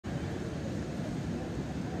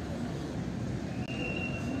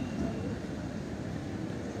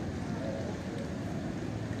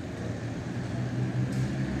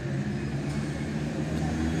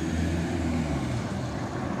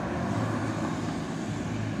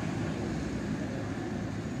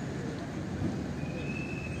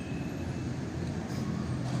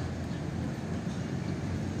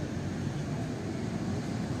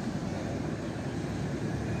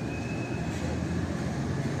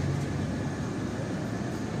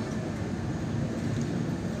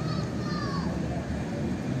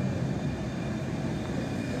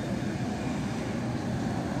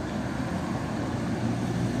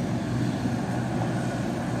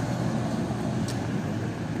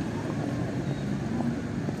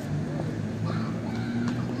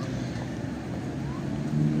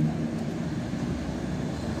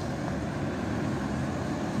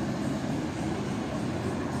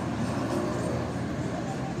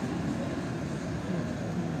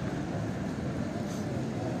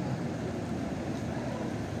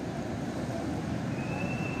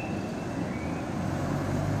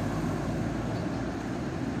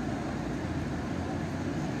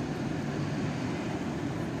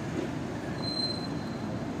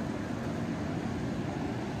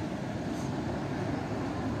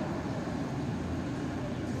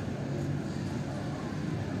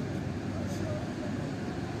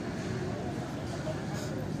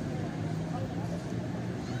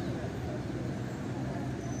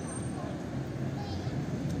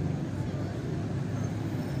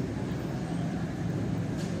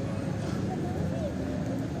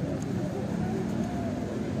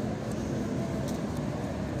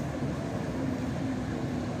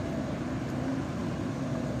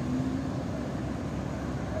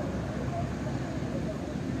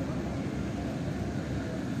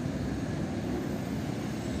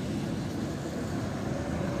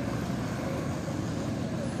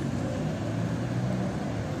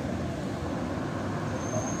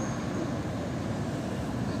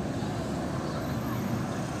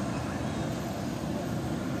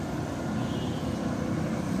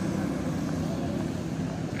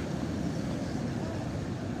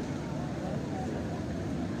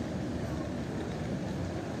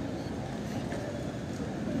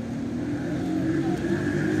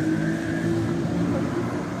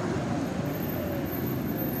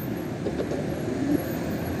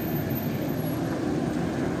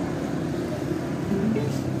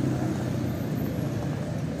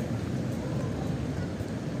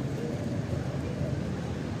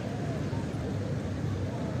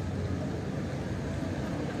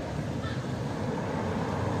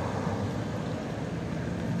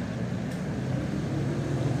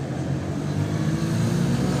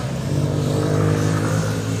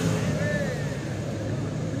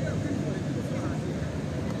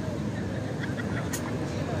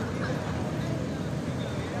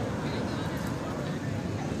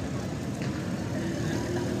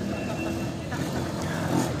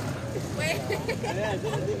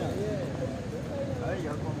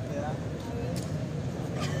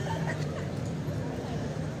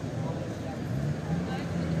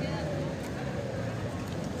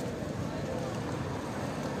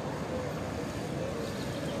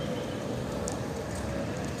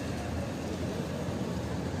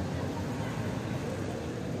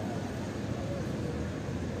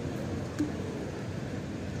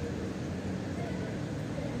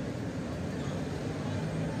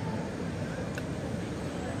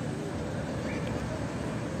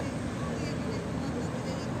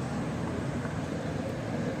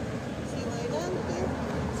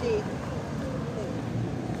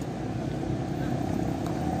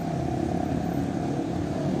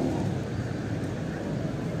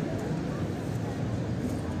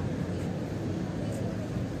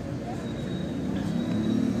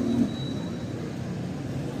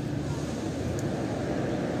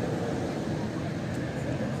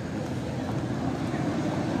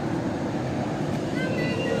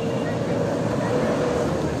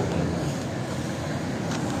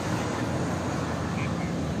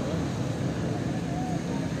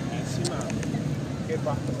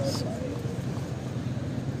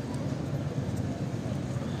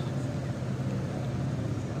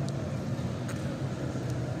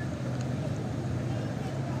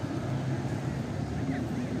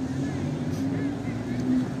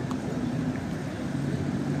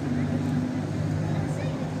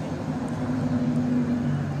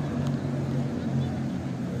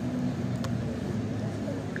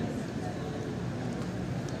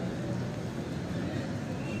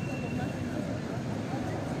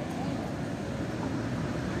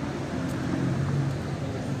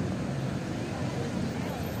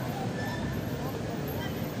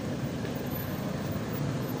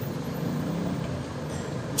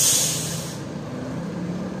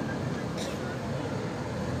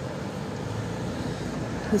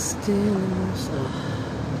Still,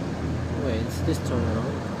 wait, it's this turn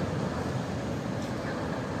around.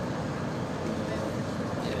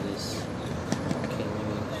 Yeah, it is. Okay,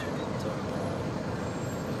 maybe I should turn around.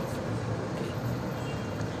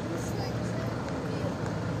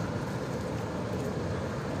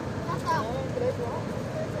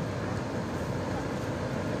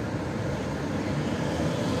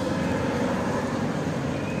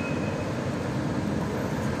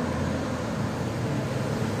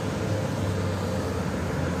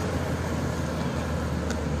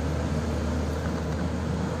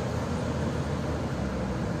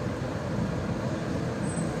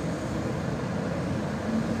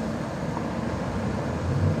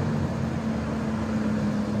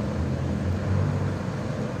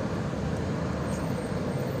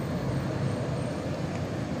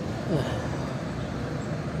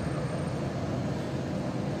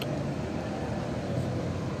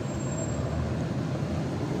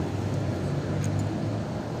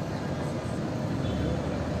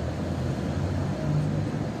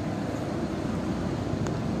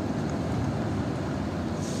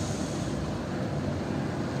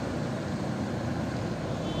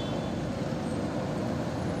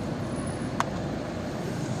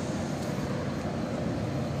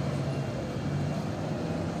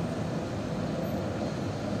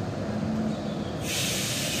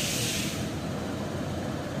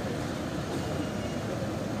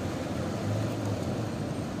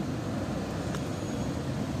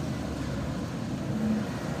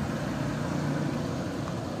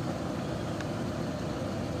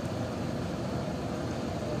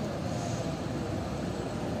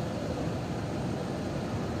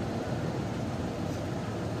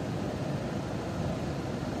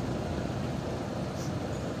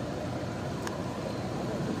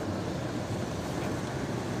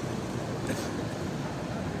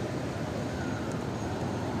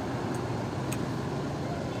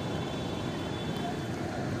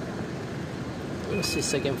 Let's see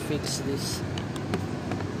if I can fix this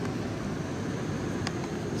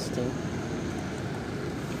thing.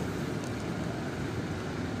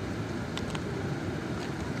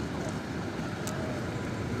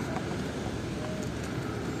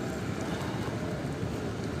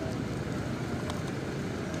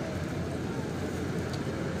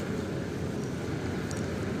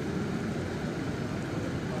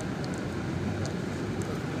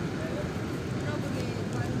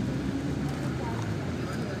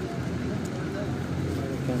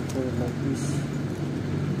 put it like this.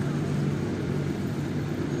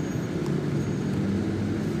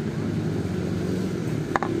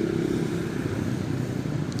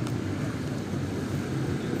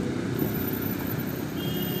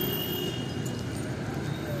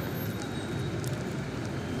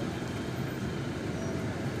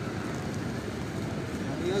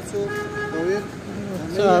 ¿Todo bien?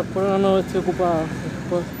 O sea, por ahora no estoy ocupado.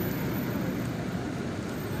 Después.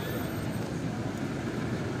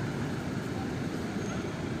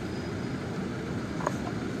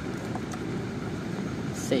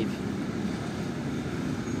 Save.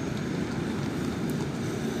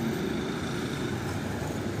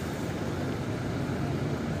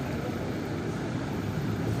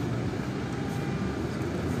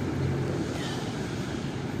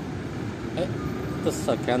 Just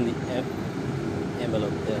a candy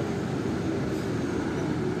envelope there.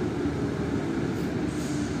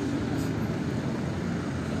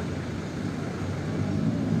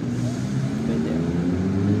 Right there.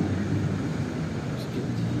 It's good.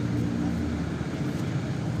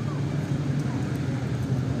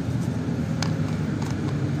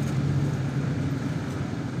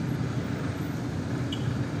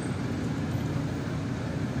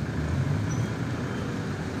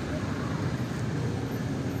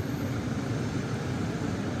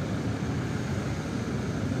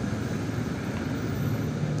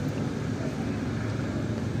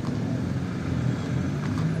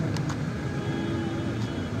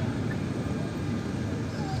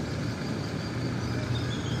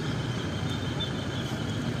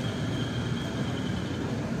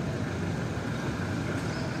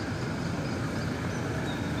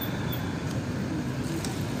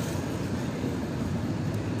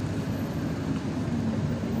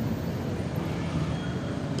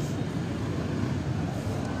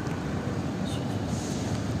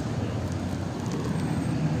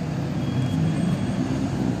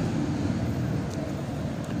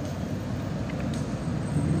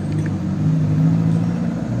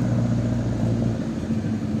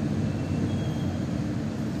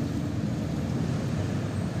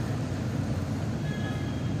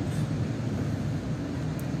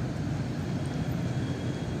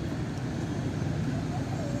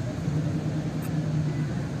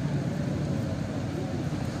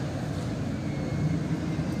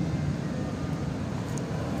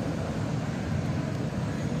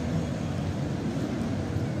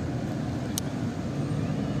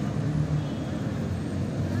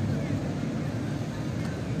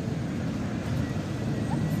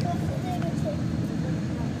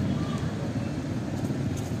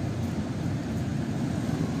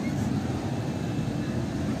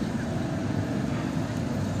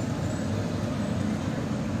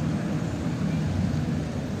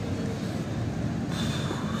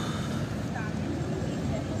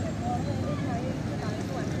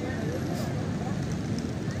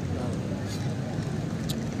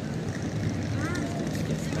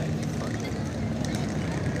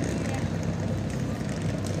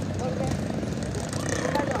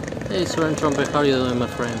 Hey Sven Trumpet, how are you doing, my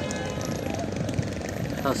friend?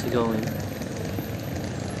 How's it going?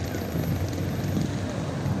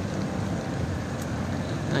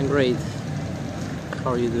 I'm great.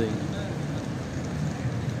 How are you doing?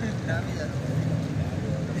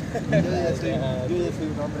 Yo ya soy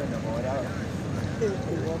un hombre enamorado.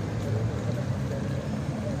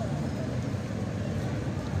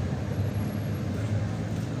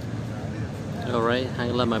 Alright,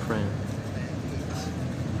 hang on, my friend.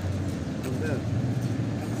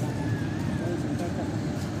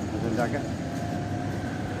 Acá.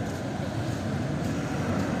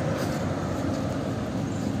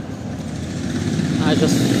 I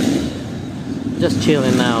just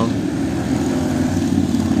chilling now.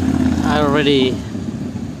 I already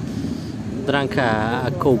drank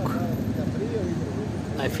a Coke.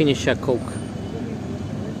 I finished a Coke.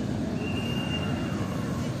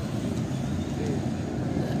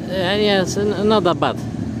 Yes, not that bad.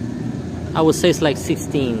 I would say it's like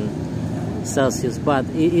 16 Celsius, but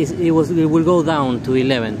it will go down to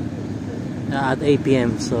 11 at 8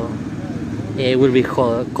 p.m. So yeah, it will be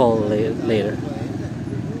cold later.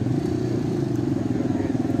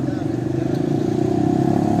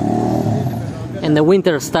 And the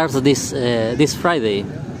winter starts this Friday,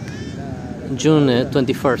 June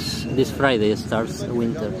 21st. This Friday starts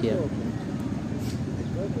winter here.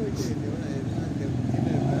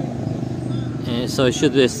 So it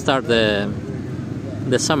should start the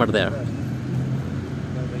summer there.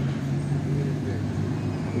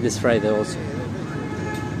 This Friday also.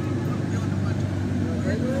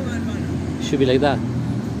 Should be like that.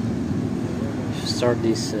 Should start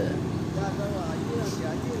this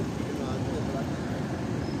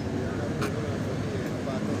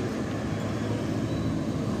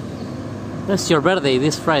That's your birthday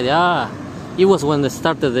this Friday. Ah, it was when they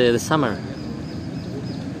started the summer.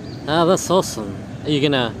 Ah, that's awesome. You're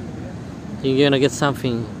gonna get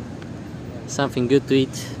something good to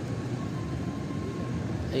eat.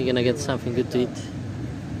 You're gonna get something good to eat.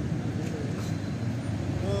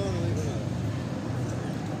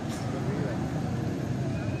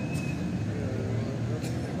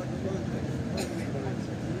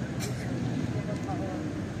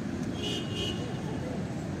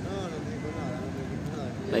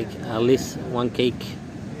 Like at least one cake.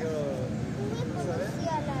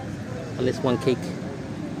 At least one cake.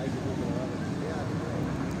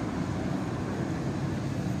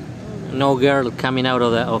 No girl coming out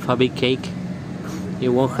of a big cake.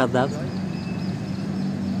 You won't have that.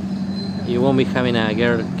 You won't be having a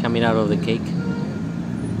girl coming out of the cake.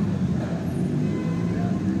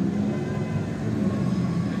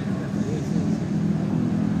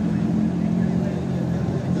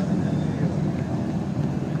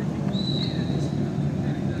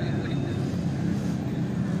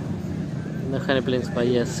 No honey plants, but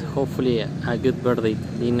yes, hopefully a good birthday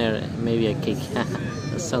dinner, maybe a cake.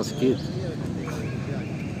 That sounds good.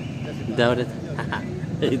 Doubt it.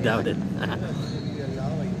 I doubt it.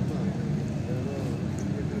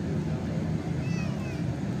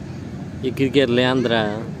 You could get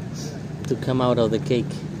Leandra to come out of the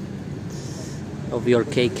cake, of your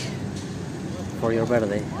cake, for your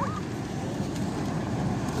birthday.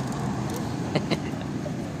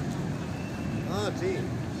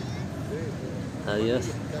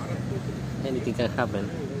 Adios. Anything can happen.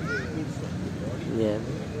 Yeah.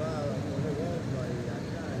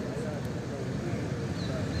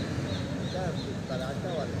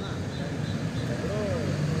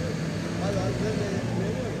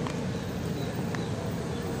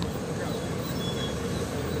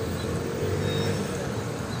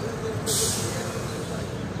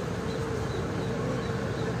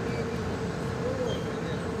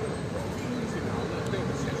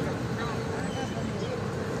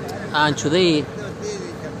 And today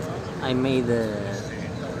I made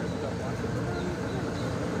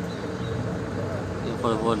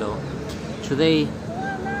for volo. Today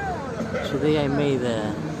I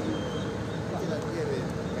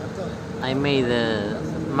made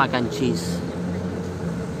mac and cheese.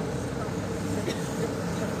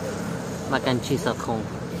 Mac and cheese at home.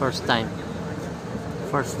 First time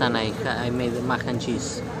I made the mac and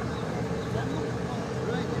cheese.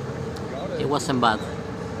 It wasn't bad.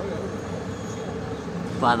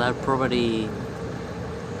 But I'll probably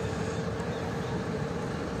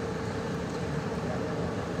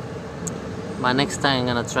next time I'm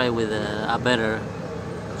gonna try with a better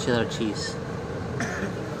cheddar cheese.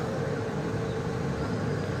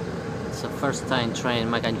 It's the first time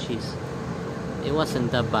trying mac and cheese. It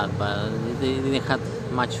wasn't that bad, but it didn't have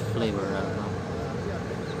much flavor. I don't know.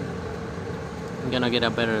 I'm gonna get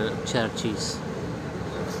a better cheddar cheese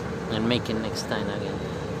and make it next time again.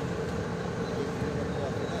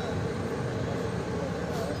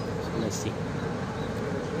 Let's see.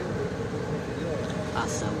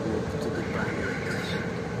 As I walk to the bank.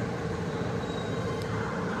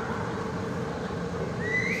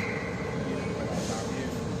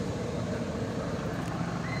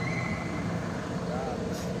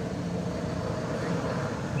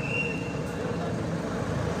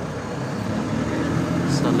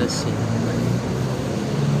 So let's see.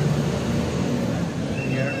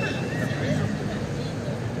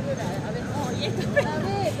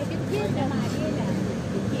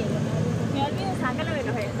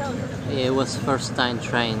 It was first time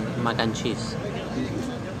trying mac and cheese.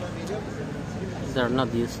 They're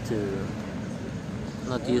not used to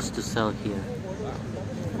sell here.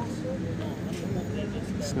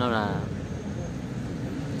 It's not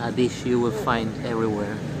a dish you will find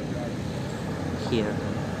everywhere here.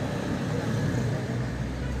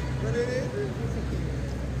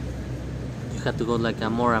 You have to go like a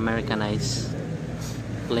more Americanized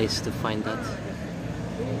place to find that.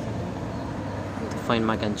 To find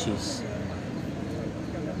mac and cheese.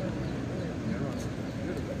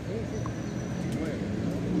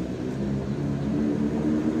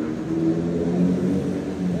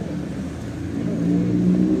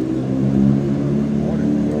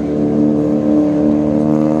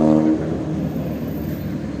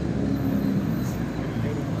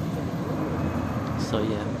 So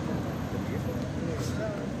yeah.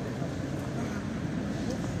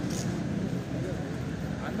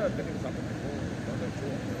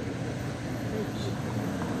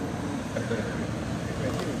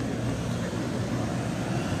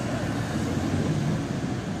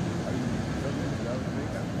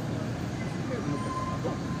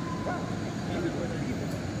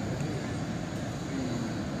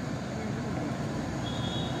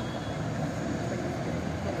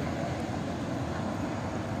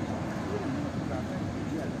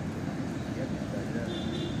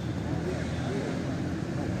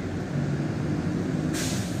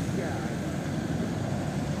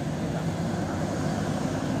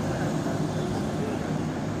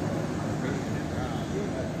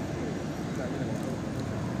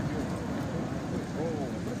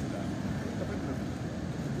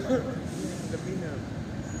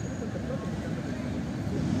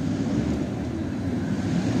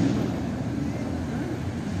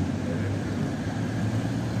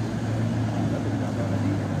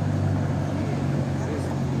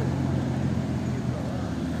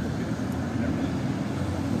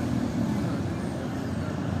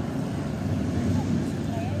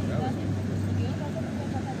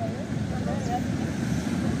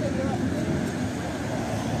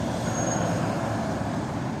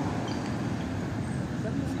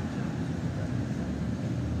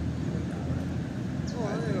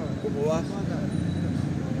 ¿Cómo vas?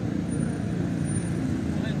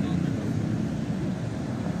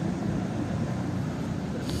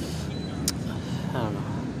 I don't know.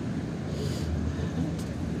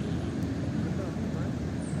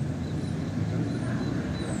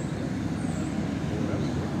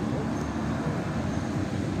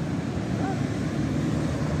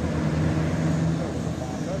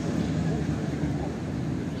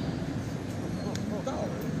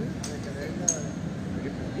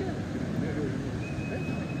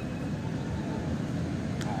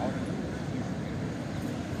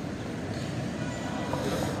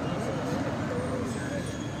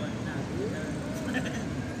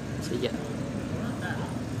 So yeah.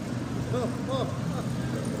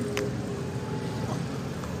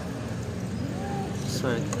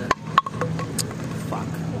 Sorry. Fuck.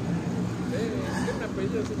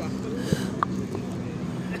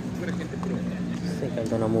 I think I'm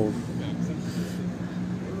gonna move.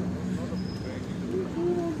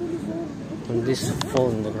 And this fall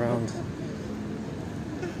on the ground.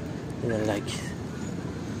 I don't like it.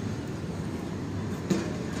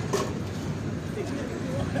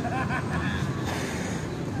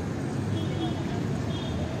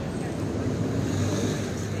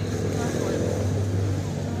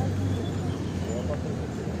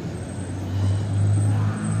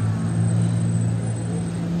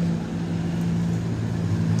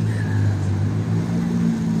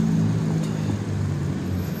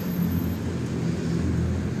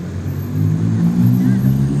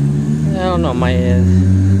 I don't know, my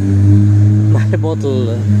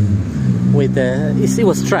bottle with it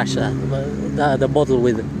was trash. The bottle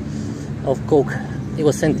with of Coke, it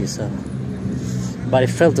was empty, so but it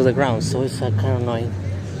fell to the ground, so it's kind of annoying.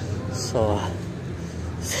 So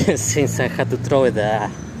since I had to throw it,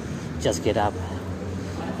 just get up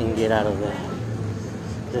and get out of there.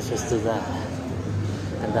 Let's just do that,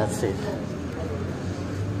 and that's it.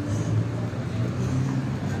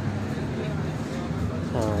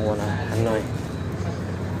 I don't wanna annoy.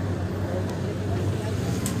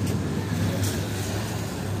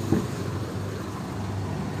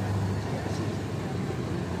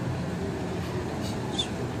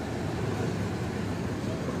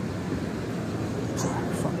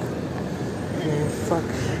 Fuck.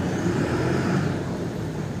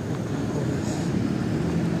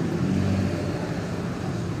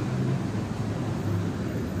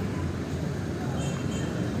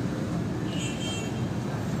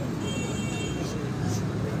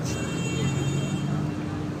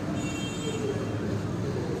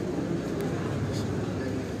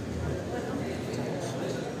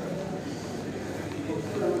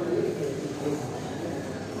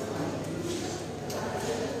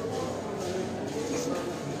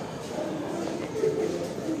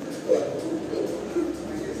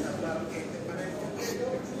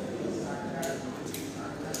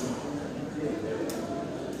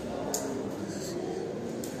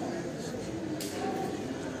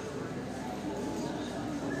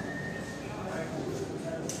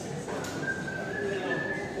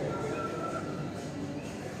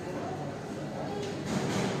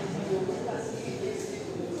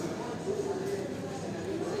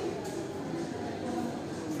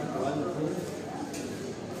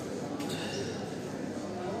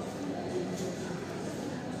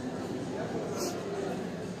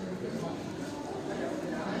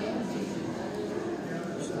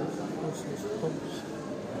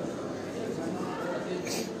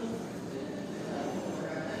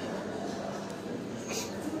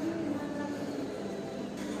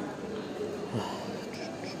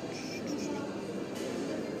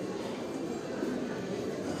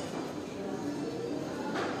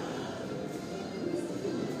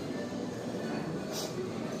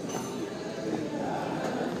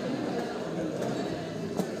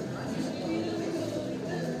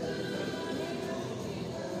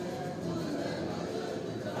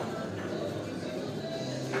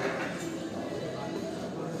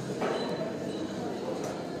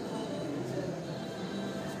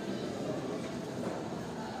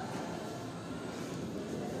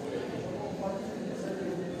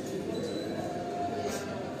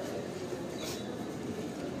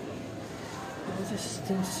 This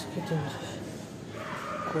thing's getting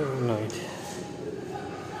quite annoyed.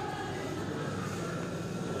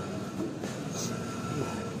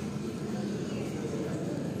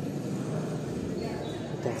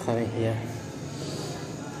 What they're having here,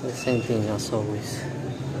 the same thing as always.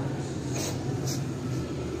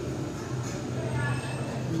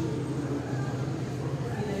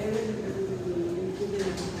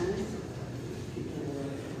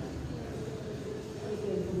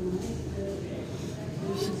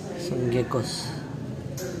 Some geckos.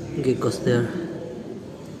 geckos there.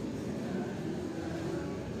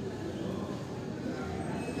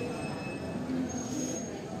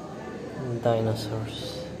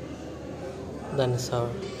 Dinosaurs. Dinosaur.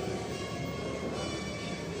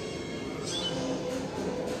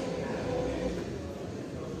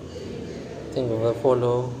 I think we'll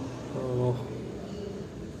follow. Oh.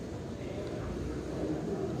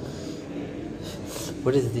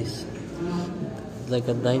 What is this? Like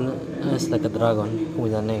a dino. It's like a dragon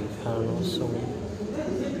with an egg. I don't know. So.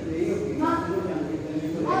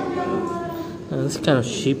 This kind of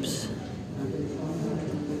ships.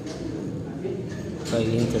 Like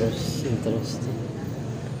interesting.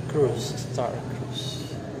 Cruise, Star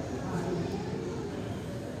Cruise.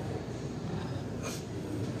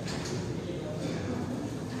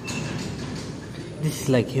 This is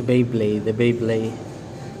like a Beyblade, the Beyblade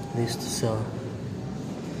they used to sell.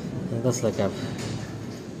 And that's like a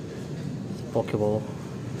Pokeball,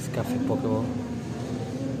 it's Cafe Pokeball.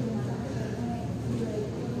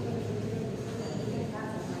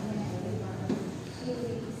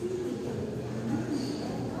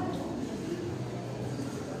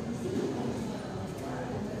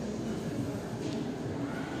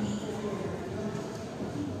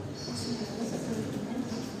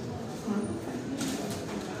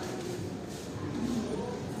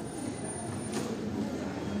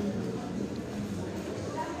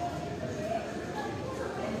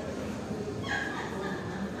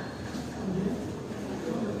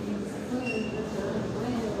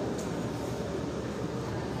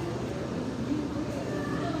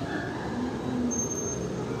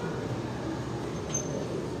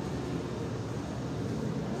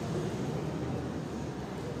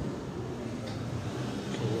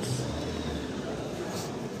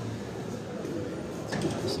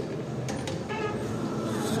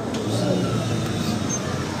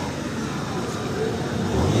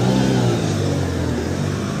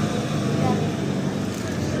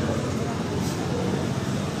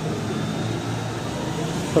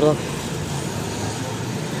 Pardon.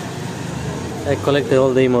 I collected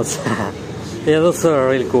all the emotes. Yeah, those are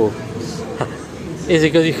really cool. It's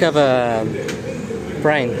because you have a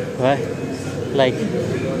Prime, right? Like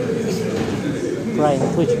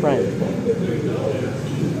Prime, Twitch Prime.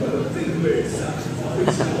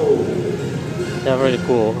 They're really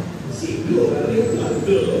cool.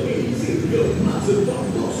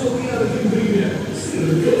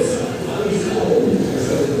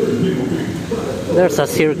 There's a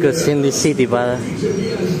circus in the city, but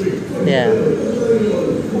yeah,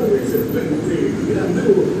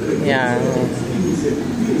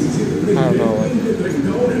 I don't know.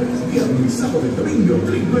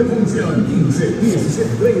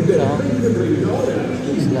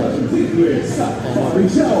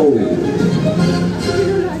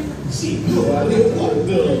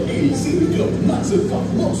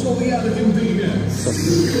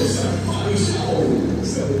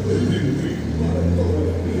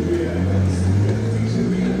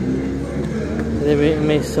 They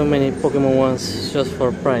made so many Pokemon ones just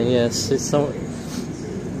for Prime. Yes, it's so.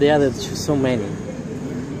 They added so many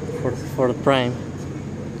for the Prime.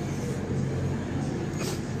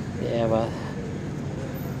 Yeah, but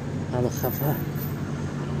I don't have that.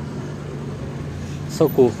 So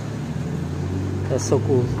cool. That's so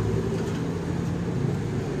cool.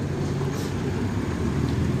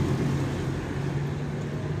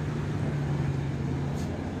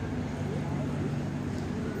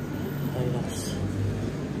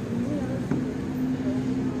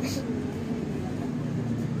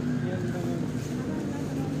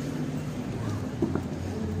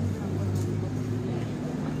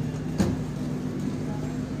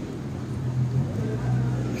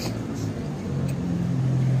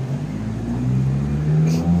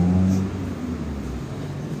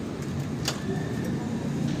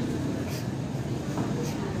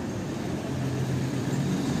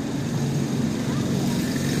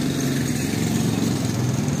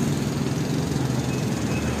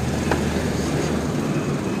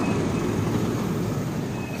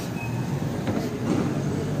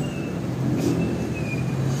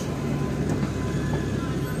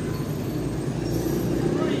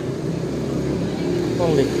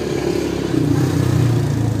 Only.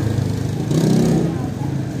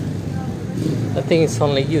 I think it's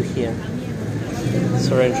only you here.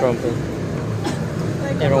 Soren Trumpet.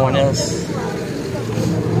 Everyone else,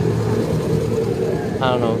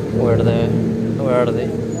 I don't know where are they?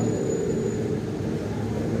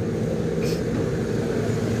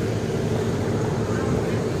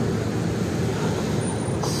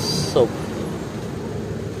 Soap.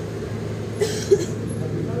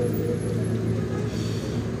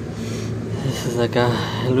 This is like a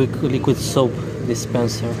liquid soap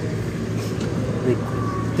dispenser.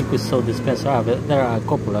 Liquid soap dispenser. But there are a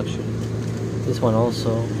couple actually. This one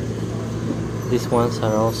also. These ones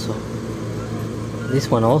are also. This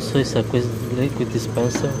one also is a liquid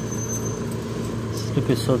dispenser. It's a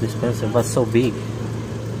liquid soap dispenser, but so big.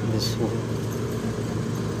 This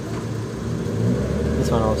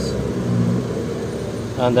one also.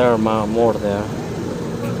 And there are more there.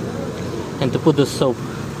 And to put the soap.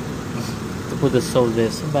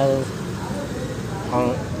 This, but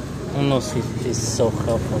I don't know if it's so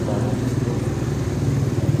helpful.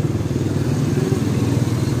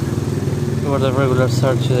 Where the regulars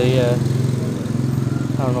are today, I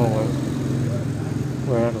don't know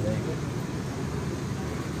where are they?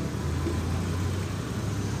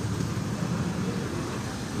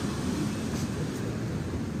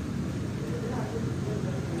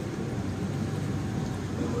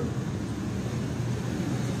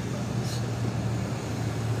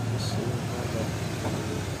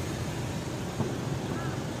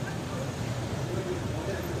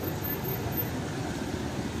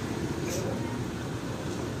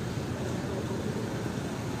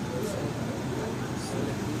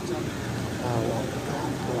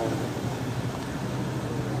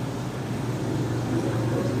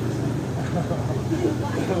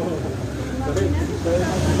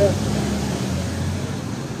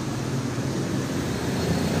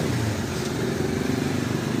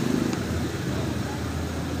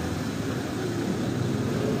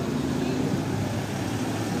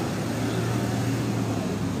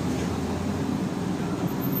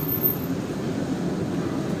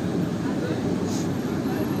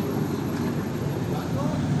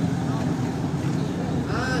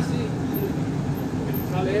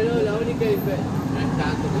 La única diferencia, no es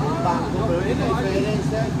tanto como un banco, pero la única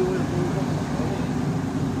diferencia es que hubo el punto.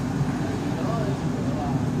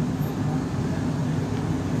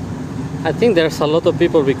 I think there's a lot of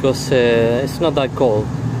people because it's not that cold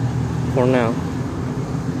for now.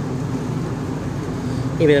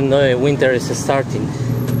 Even though winter is starting,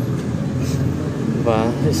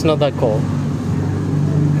 but it's not that cold.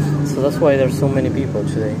 So that's why there's so many people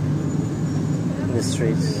today in the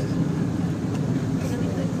streets.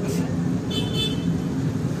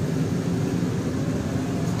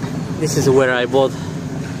 This is where I bought.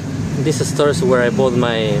 This store is where I bought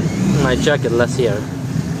my jacket last year.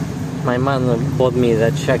 My mom bought me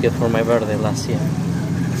that jacket for my birthday last year.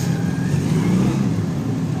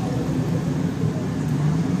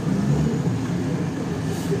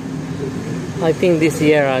 I think this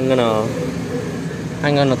year I'm gonna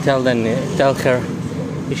tell her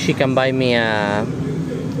if she can buy me a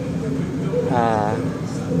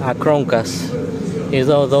Chromecast. You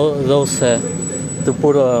know those to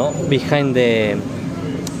put behind the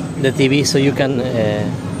TV, so you can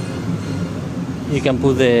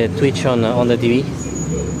put the Twitch on the TV.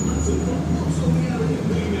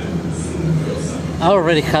 I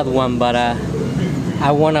already had one, but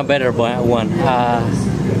I want a better one,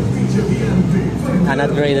 an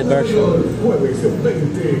upgraded version.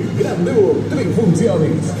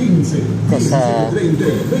 Because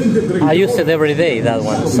I use it every day, that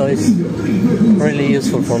one, so it's really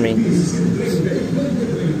useful for me.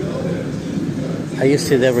 I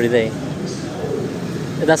use it every day.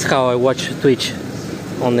 That's how I watch Twitch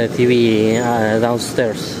on the TV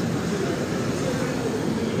downstairs.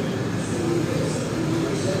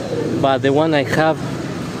 But the one I have,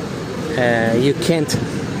 you can't.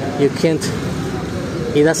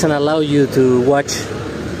 It doesn't allow you to watch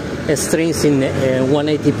streams in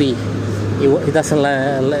 180p. It doesn't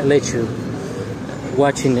let you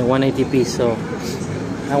watch in 180p. So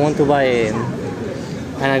I want to buy an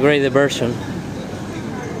upgraded version.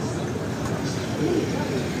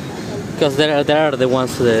 Because there are the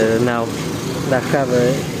ones now that have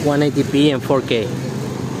 180p and 4K.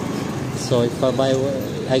 So if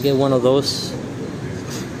I get one of those,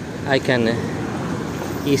 I can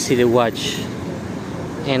easily watch.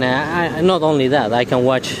 And not only that, I can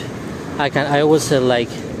watch. I always like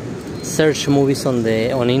search movies on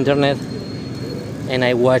internet, and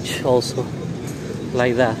I watch also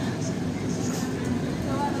like that.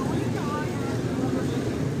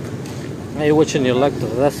 You watch on your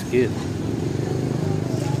laptop. That's good.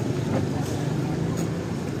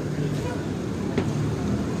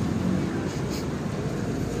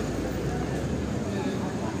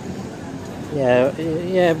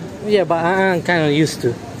 Yeah, but I'm kind of used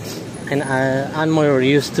to, and I'm more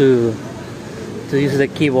used to use the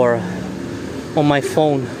keyboard on my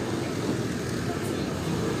phone.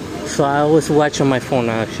 So I always watch on my phone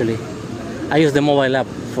actually. I use the mobile app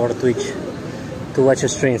for Twitch to watch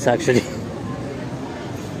streams actually.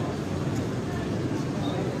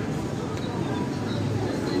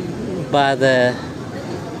 but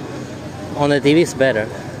on the TV it's better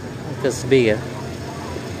because it's bigger.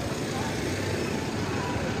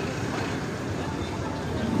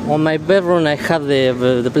 On my bedroom I have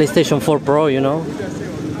the PlayStation 4 Pro, you know,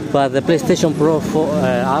 but the PlayStation Pro 4,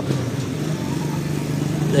 app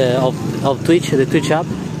of Twitch, the Twitch app,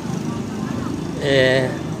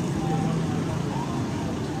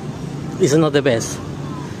 is not the best.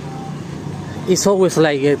 It's always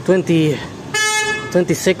like 20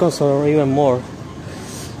 seconds or even more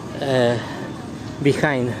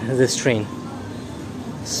behind the stream,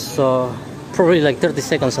 so probably like 30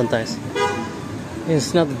 seconds sometimes.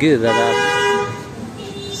 It's not good, that app.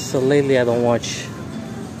 So lately I don't watch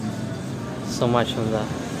so much on that.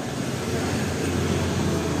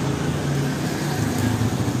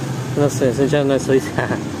 No sé, ya no eso dice.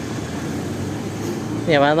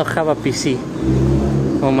 Yeah, but I don't have a PC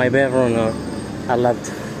on my bedroom or a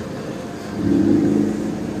laptop.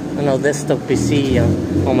 No desktop PC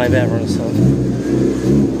on my bedroom, so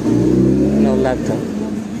no laptop.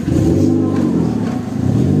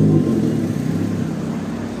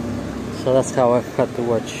 So that's how I've had to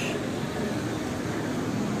watch.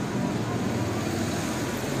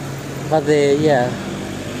 But the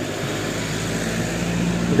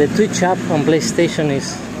Twitch app on PlayStation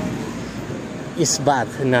is bad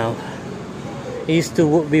now. It used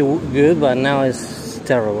to be good, but now it's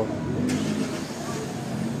terrible.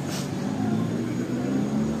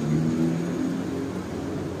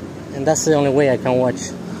 And that's the only way I can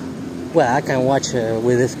watch. Well, I can watch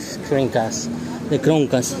with this Chromecast, the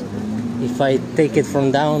Chromecast. If I take it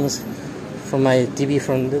from my TV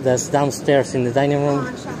that's downstairs in the dining room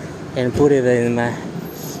and put it in my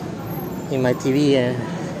TV in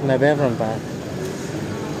my bedroom, but I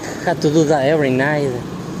had to do that every night.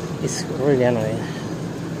 It's really annoying.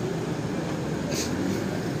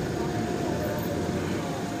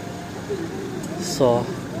 So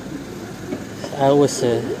I always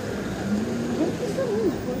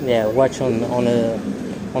watch on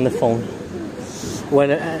the phone.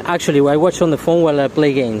 Well, actually, I watch on the phone while I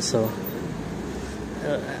play games. So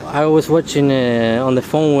I was watching on the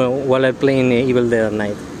phone while I playing Evil Dead at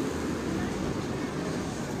night.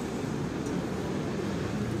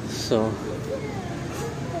 So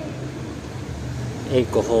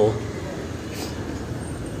alcohol.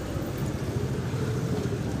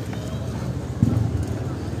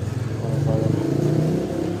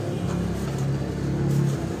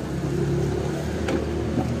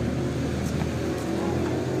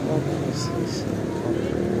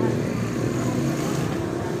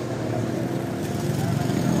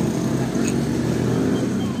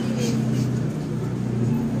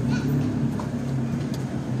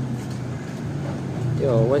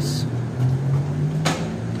 Yo, what's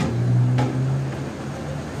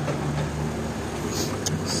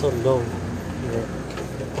so low? Yeah.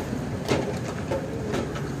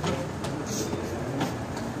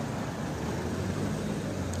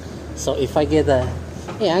 So if I get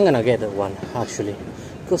I'm gonna get one actually,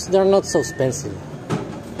 because they're not so expensive.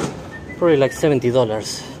 Probably like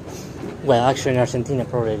 $70. Well, actually in Argentina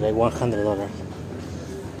probably like $100.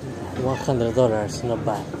 $100, not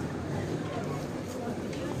bad.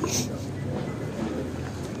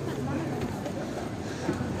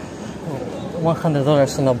 $100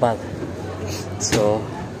 is not bad. So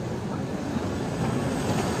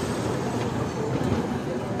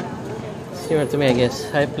similar to me, I guess.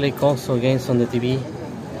 I play console games on the TV.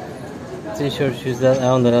 T-shirts use that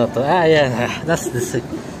on the laptop. Yeah, that's the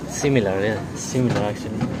similar. Yeah, similar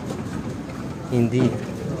actually. Indeed.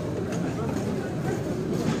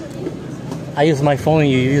 I use my phone,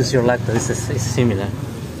 you use your laptop. It's similar.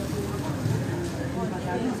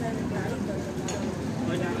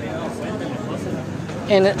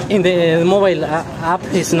 And in the mobile app,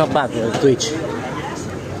 it's not bad, Twitch.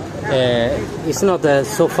 It's not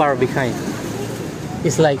so far behind.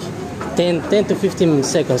 It's like 10 to 15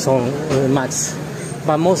 seconds on max.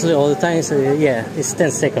 But mostly all the times, it's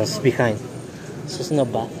 10 seconds behind. So it's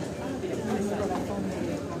not bad.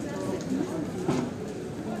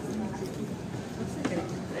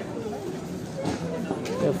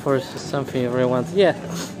 First, something you really want. Yeah,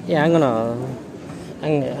 I'm gonna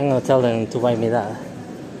tell them to buy me that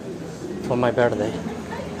for my birthday,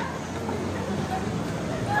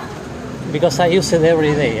 because I use it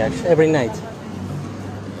every day, actually, every night.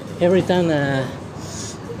 Every time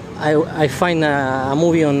I find a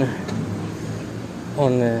movie on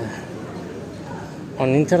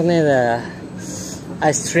internet,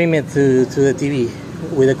 I stream it to the TV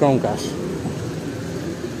with the Chromecast.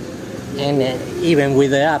 And even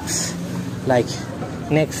with the apps like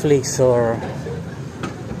Netflix, or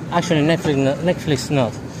actually Netflix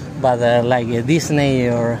not, but like Disney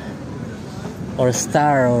or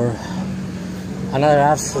Star or another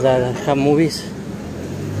apps that have movies,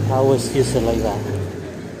 I always use it like that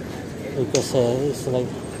because it's like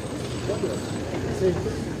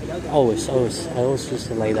I always use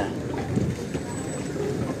it like that.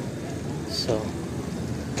 So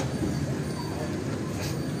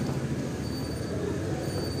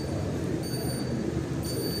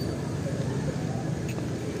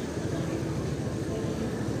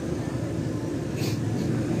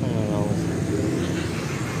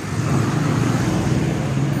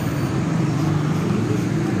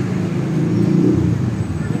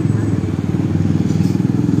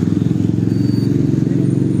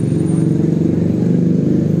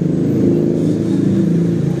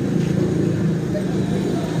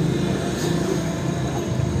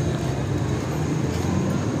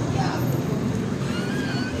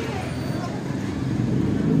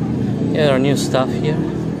yeah, there are new stuff here.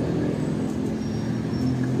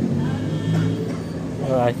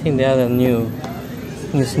 I think they are the new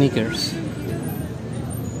sneakers.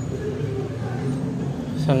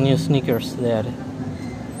 Some new sneakers there.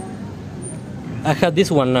 I had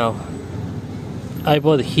this one now. I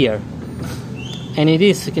bought it here, and it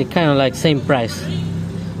is kind of like same price.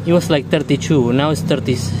 It was like 32. Now it's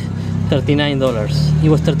 $39. It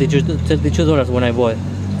was $32 when I bought it,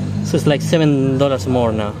 so it's like $7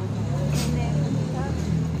 more now.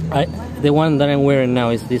 The one that I'm wearing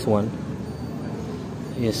now is this one.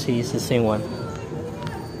 You see, it's the same one.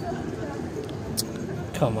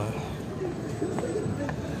 Come on.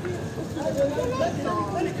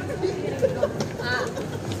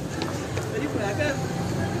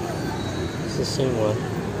 It's the same one.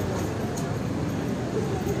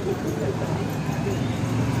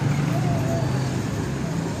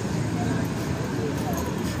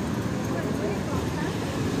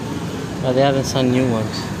 But they haven't some new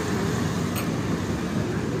ones.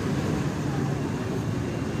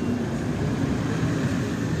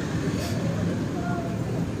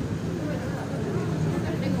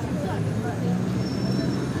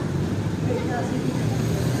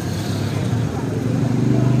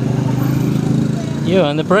 Yeah,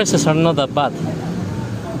 and the prices are not that bad.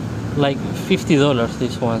 Like $50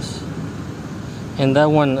 these ones, and that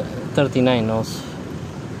one $39 also.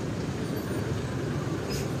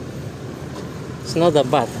 It's not that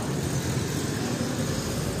bad.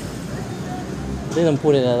 They don't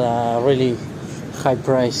put it at a really high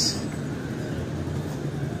price.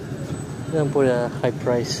 They don't put it at a high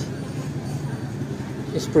price.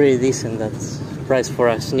 It's pretty decent, that price for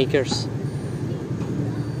a sneakers.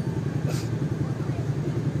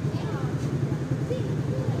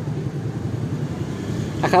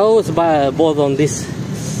 I have always bought on this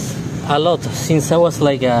a lot since I was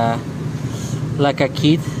like a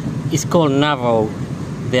kid. It's called Navarro.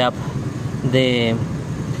 The app, the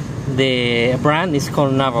brand is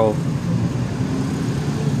called Navarro.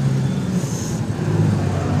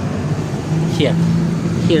 Here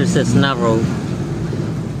it says Navarro.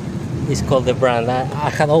 It's called the brand. I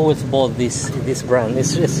had always bought this brand.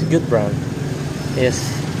 It's a good brand. Yes,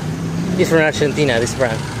 it's from Argentina. This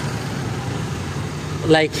brand.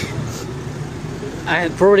 Like, I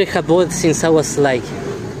probably had bought it since I was like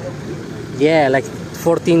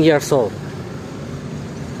 14 years old.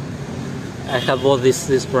 I have bought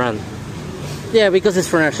this brand. Yeah, because it's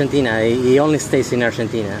from Argentina. It only stays in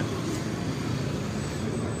Argentina.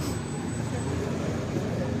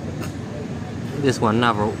 This one,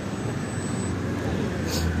 Navarro.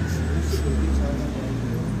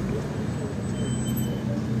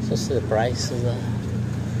 Just the price of that.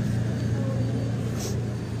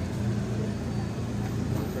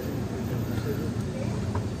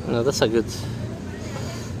 No, that's a good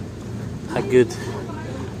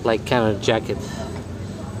like kind of jacket.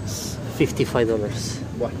 It's $55.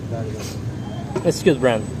 What? It's a good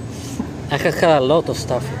brand. I have had a lot of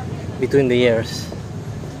stuff between the years.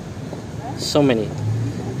 So many,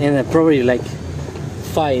 and probably like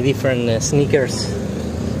 5 different sneakers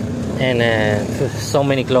and so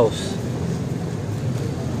many clothes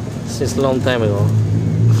since a long time ago.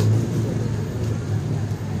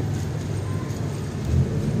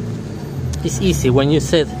 It's easy when you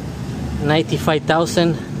said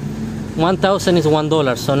 95,000. 1,000 is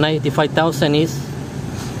 $1, so 95,000 is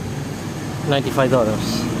 $95.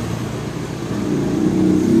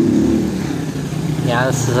 Yeah,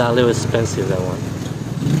 this is a little expensive, that one.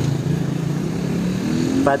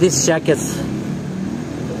 But these jackets,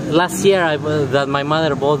 last year that my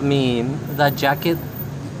mother bought me that jacket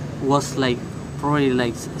was like probably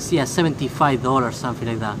like $75, something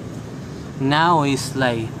like that. Now it's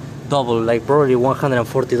like double, like probably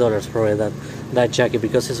 $140 probably that jacket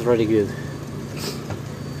because it's really good.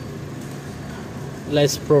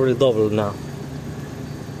 Let's probably double now,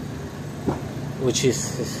 which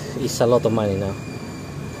is a lot of money now.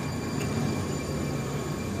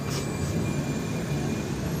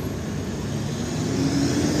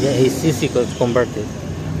 Yeah, it's easy to convert it.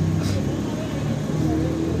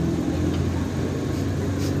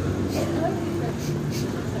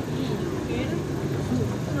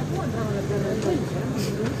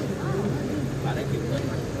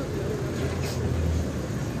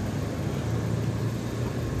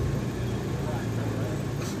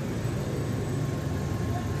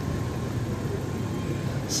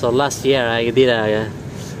 So last year I did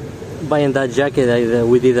buying that jacket.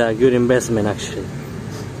 We did a good investment actually,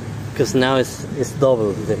 because now it's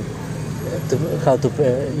double. You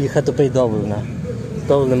have to pay double now,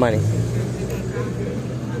 double the money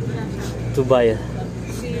to buy it.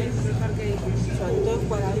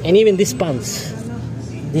 And even these pants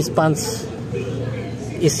is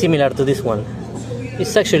similar to this one.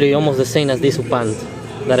 It's actually almost the same as this pant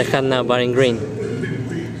that I have now, but in green.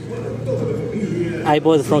 I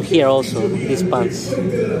bought it from here also, these pants.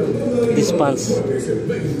 These pants is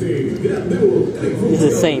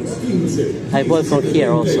the same. I bought it from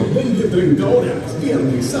here also.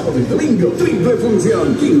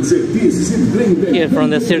 Here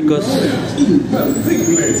from the circus.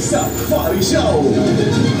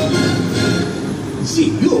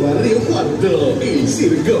 Llegó a Río Cuarto, el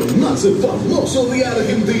circo más famoso de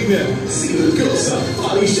Argentina, Circo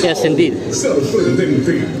Safari Show. Yes, indeed.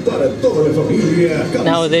 Sorprendente para toda la familia.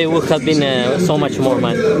 Now they would have been so much more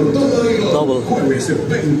money, double,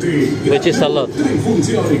 which is a lot.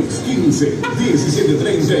 Funciones 15,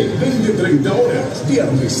 17:30 y 20:30 horas.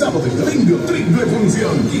 Viernes, sábado y domingo, triple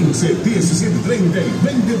función 15, 17:30 y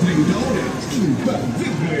 20:30 horas.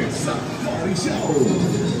 Imperdible Safari Show.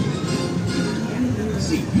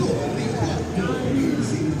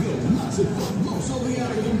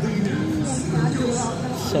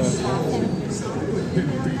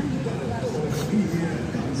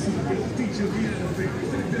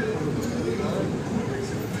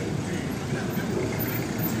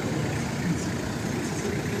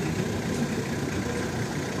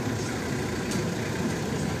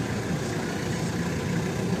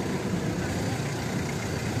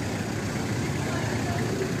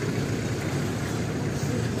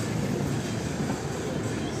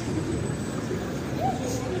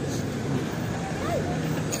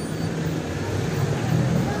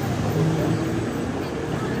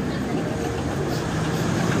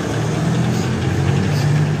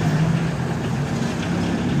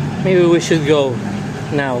 Maybe we should go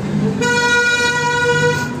now.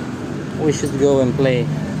 We should go and play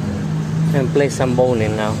some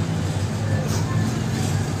bowling now.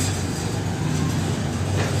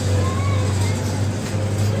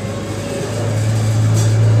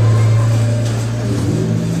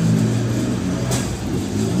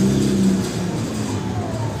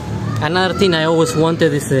 Another thing I always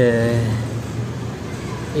wanted is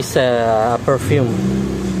a perfume.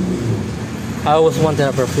 I always wanted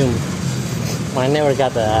a perfume. I never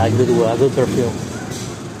got a good perfume.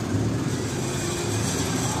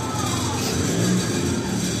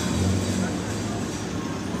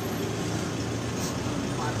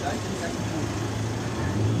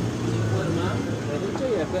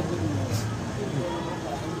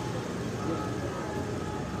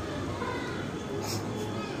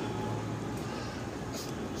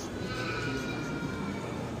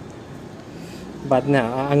 But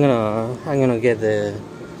now I'm gonna get the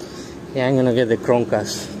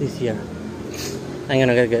Chromecast this year. I'm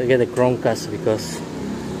gonna get the Chromecast because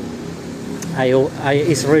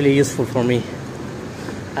it's really useful for me.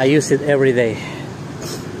 I use it every day.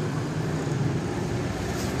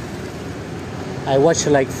 I watch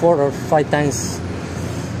like 4 or 5 times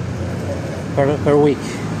per week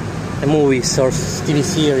the movies or TV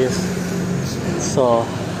series, so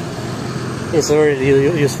it's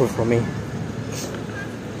really useful for me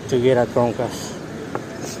to get a Chromecast.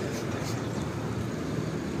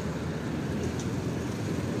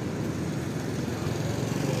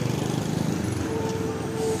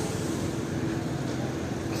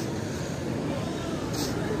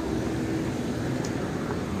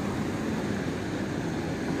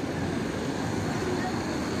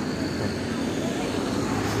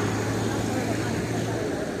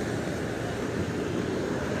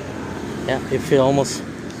 Yeah, you feel almost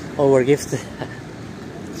over-gifted.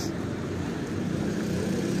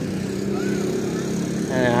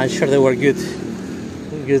 And I'm sure they were good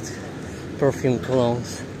perfume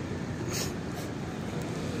colognes.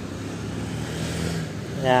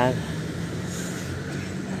 Yeah.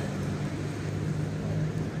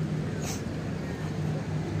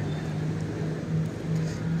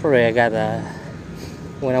 Probably I got a,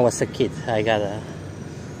 when I was a kid, I got a,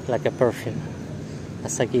 like a perfume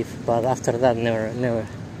as a gift, but after that, never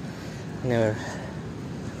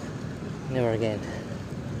again.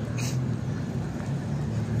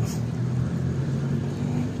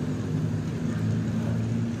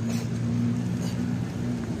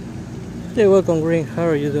 Hey, welcome, Green. How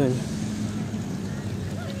are you doing?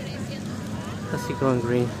 How's it going,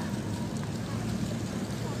 Green?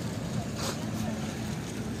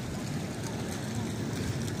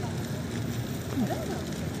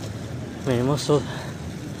 I mean, most of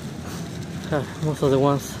the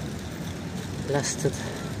ones lasted.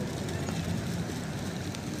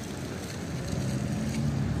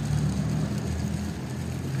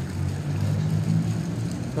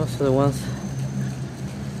 Most of the ones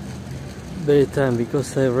very time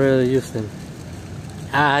because I rarely use them.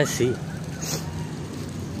 Ah, I see.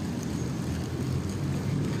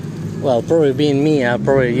 Well, probably being me, I'll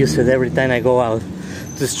probably use it every time I go out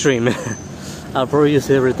to stream. I'll probably use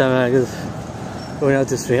it every time I go going out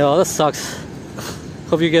to stream. Oh, that sucks.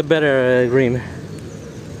 Hope you get better, Green.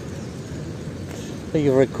 Hope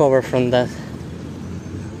you recover from that.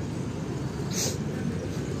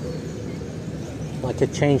 Like a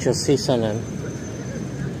change of season and,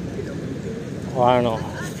 or I don't know,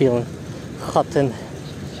 feeling hot and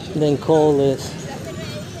then cold is,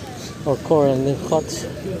 or cold and then hot,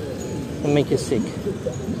 and make you sick.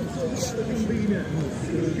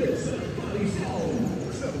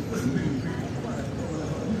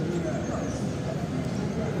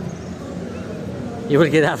 You will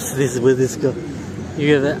get abs with this cough. You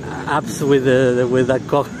get abs with that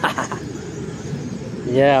cough.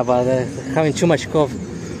 Yeah, but having too much cough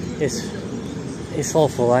is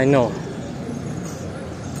awful. I know.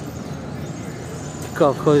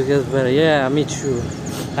 Cough gets better. Yeah, me too.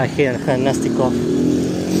 I hear a nasty cough.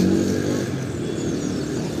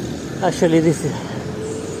 Actually, this is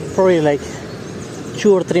probably like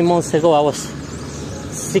 2 or 3 months ago. I was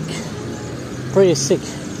sick, pretty sick.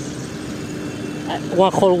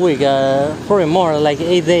 1 whole week, probably more, like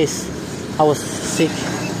 8 days. I was sick,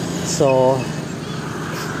 so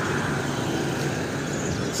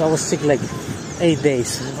I was sick like 8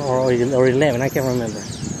 days or 11. I can't remember.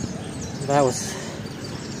 But I was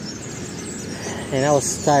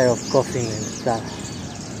tired of coughing and stuff.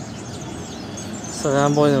 So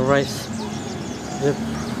I'm boiling rice. The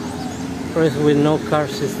rice with no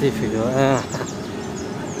carbs is difficult.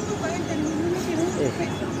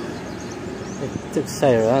 It took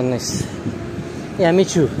cider, nice. Yeah, me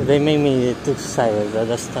too. They made me took cider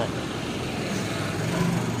that time.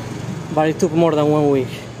 But it took more than 1 week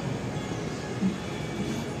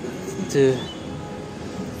to,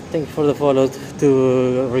 thank you for the follow,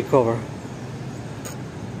 to recover.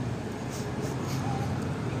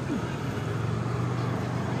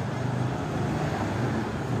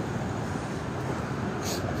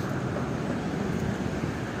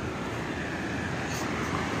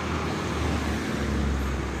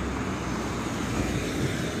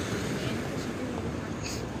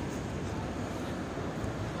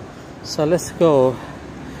 So let's go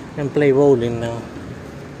and play bowling now.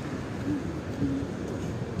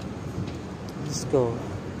 Let's go.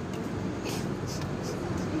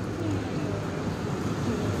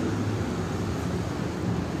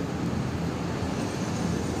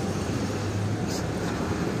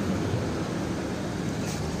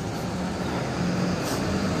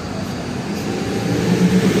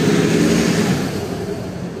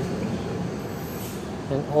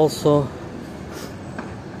 And also,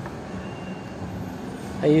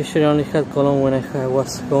 I usually only had cologne when I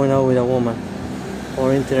was going out with a woman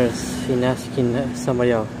or interest in asking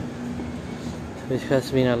somebody out, which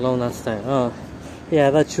has been a long last time. Oh,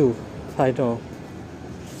 yeah, that's true. I know.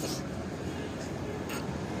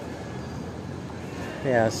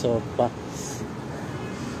 Yeah, so, but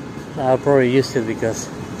I'll probably use it because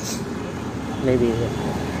maybe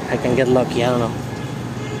I can get lucky. I don't know.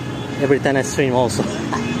 Every time I stream, also.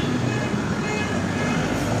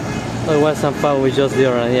 Otherwise I'm fine with just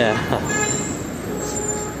deodorant, yeah.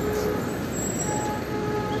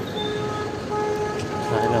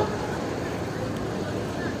 I know.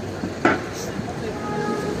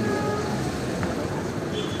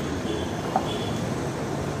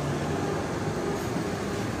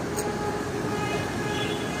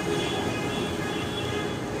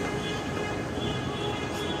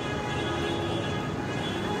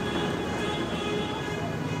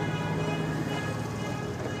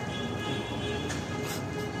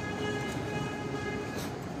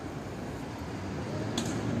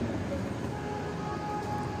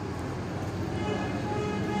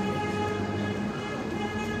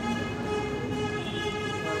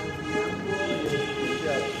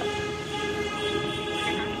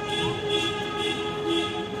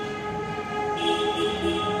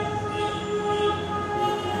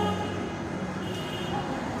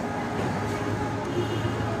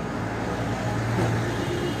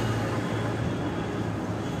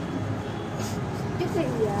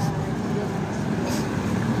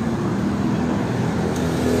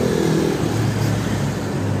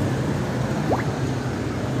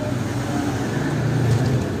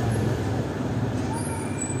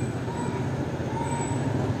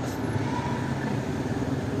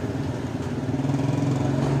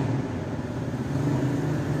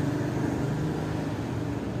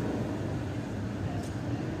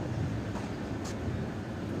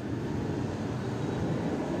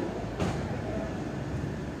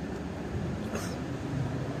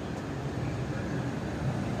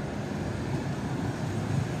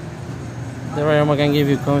 The aroma can give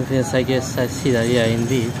you confidence, I guess. I see that, yeah,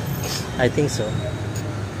 indeed. I think so.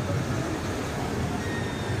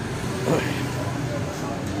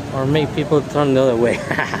 Or make people turn the other way.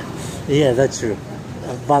 Yeah, that's true.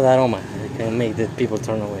 A bad aroma can make the people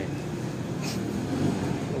turn away.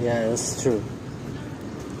 Yeah, that's true.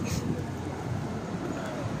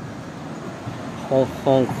 Honk,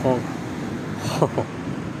 honk, honk.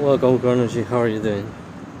 Welcome, Carnegie. How are you doing?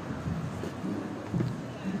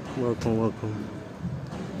 Welcome, welcome.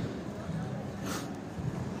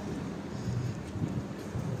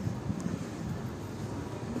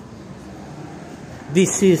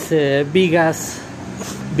 This is big ass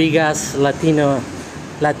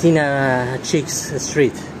Latina chicks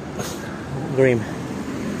street, Grim.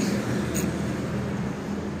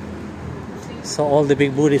 So all the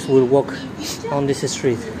big booties will walk on this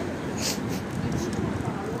street.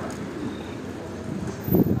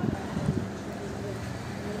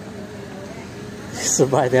 So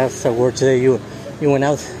by the afterwards today you went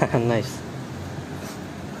out. Nice.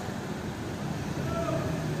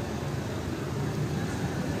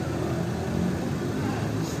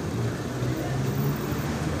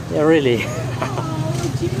 Yeah, really.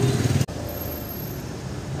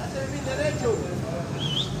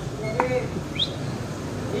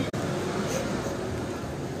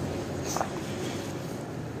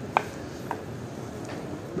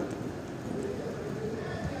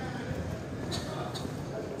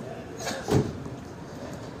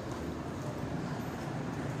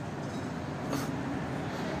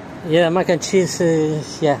 Yeah, mac and cheese,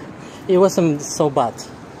 yeah, it wasn't so bad.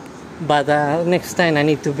 But next time I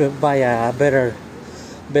need to buy a better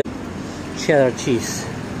cheddar cheese.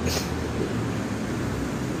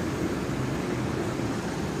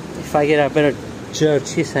 If I get a better cheddar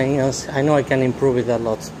cheese, I know I can improve it a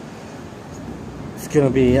lot. It's gonna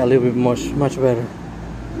be a little bit much better.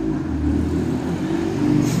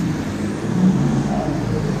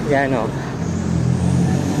 Yeah, I know.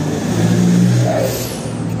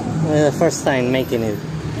 The first time making it,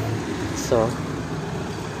 so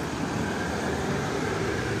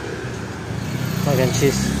mac and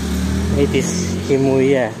cheese, it is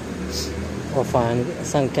kimuya of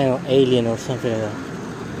some kind of alien or something like that.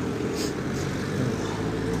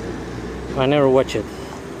 I never watched it.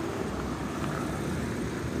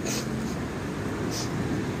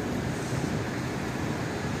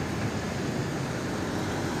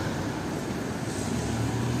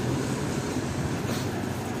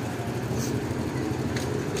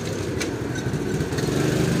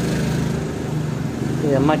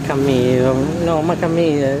 Yeah, macamee, no,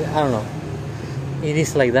 macamee, I don't know. It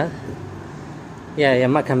is like that? Yeah,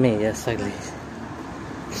 macamee, yeah, exactly.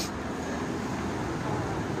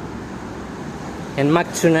 And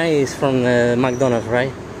Mac tonight is from McDonald's,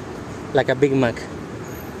 right? Like a Big Mac.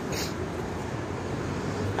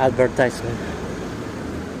 Advertisement.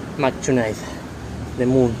 Mac tonight. The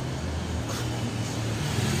moon.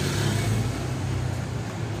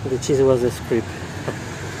 The cheese was the script.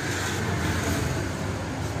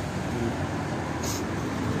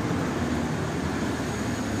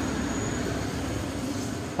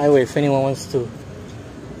 By the way, if anyone wants to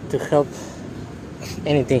help,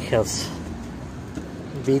 anything helps.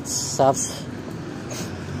 Beats, subs,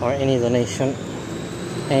 or any donation,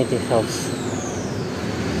 anything helps.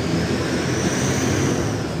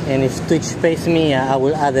 And if Twitch pays me, I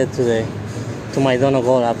will add it to my donor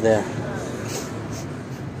goal up there.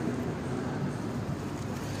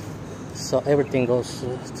 So everything goes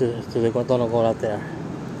to the donor goal up there.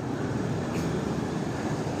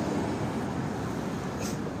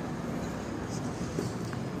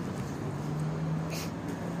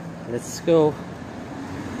 Let's go.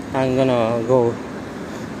 I'm gonna go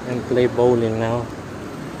and play bowling now.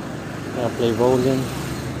 I'm gonna play bowling.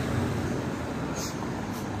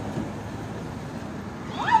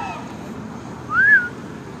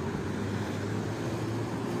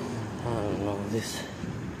 I don't know this.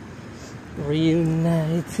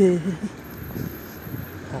 Reunited.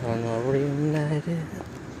 I don't know, reunited.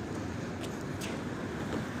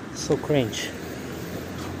 So cringe.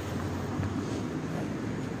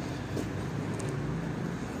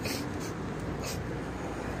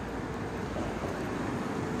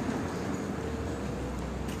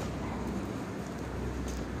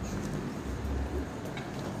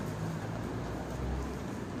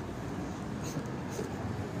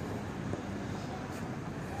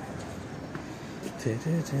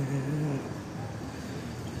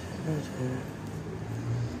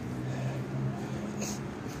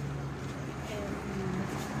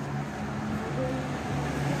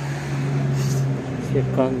 Here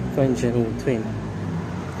comes Twin.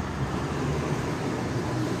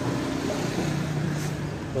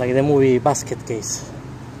 like the movie Basket Case.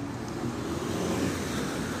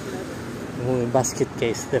 The movie Basket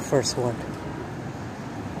Case, the first one.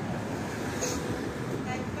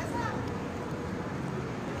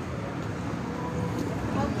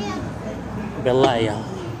 Belial.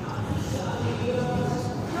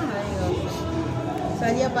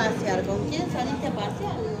 Salí a pasear. ¿Con quién saliste a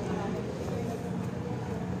pasear?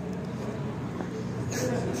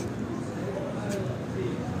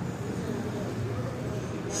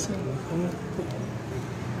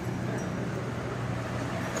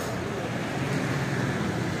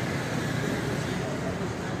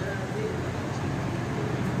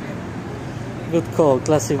 Good call,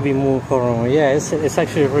 classic B movie horror movie. Yeah, it's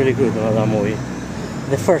actually really good, that movie.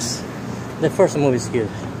 The first movie is good.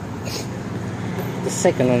 The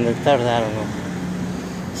second and the third, I don't know.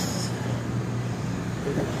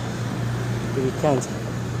 You can't.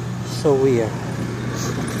 So weird.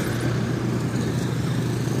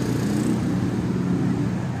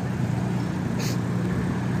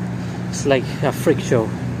 It's like a freak show.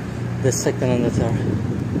 The second and the third.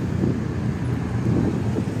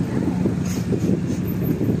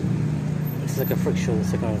 It's like a freak show, the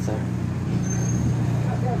second and the third.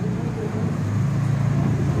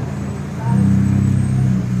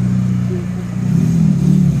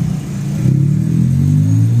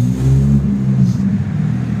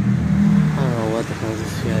 I don't know what the hell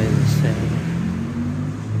this guy is saying.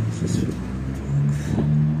 This is...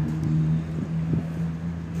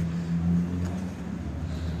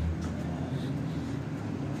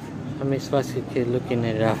 I miss Basket Case looking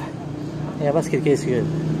it up. Yeah, Basket Case is good.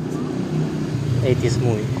 80s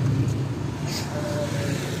movie.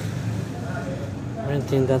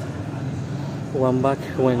 Renting that one back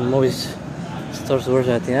when movies stores were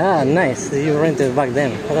renting. Ah, nice. You rented back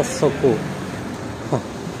then. Oh, that's so cool. Huh.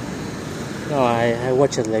 No, I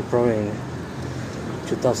watched it like probably in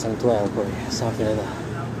 2012 or something like that.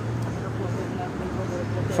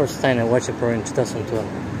 First time I watched it probably in 2012.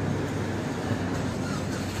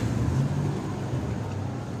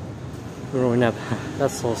 Growing up.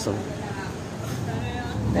 That's awesome.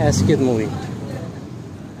 Yeah, it's a good movie.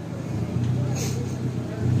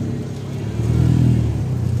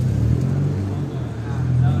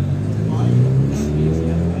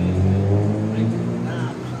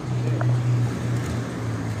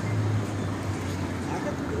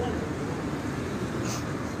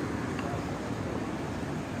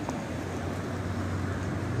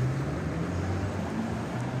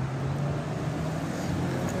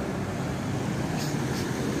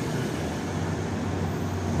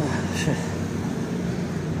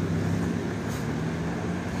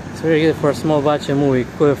 It's very good for a small budget movie.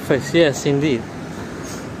 Cool effects, yes, indeed.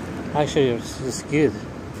 Actually, it's good.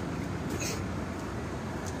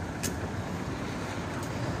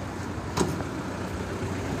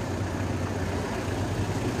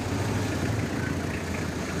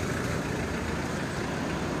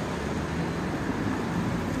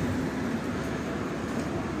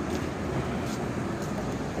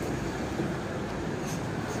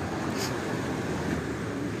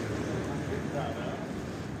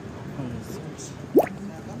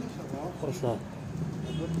 What's that?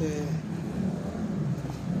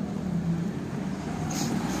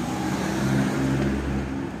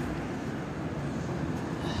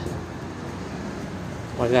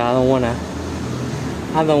 Oh my God,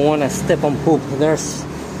 I don't wanna step on poop. There's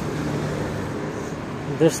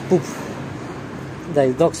poop,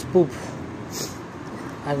 like dogs poop,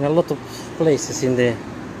 and a lot of places in the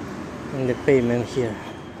pavement here,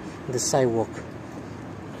 the sidewalk.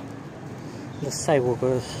 The sidewalk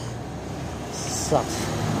sucks.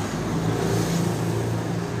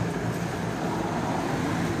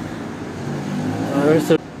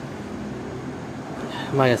 There's a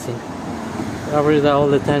magazine. I read that all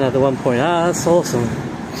the time at one point. Ah, that's awesome.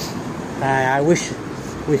 I wish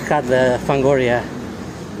we had the Fangoria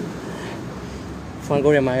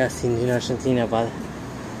magazine in Argentina, but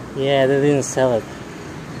yeah, they didn't sell it.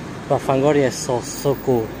 But Fangoria is so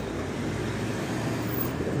cool.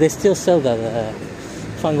 They still sell that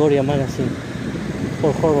Fangoria magazine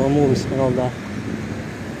for horror movies and all that.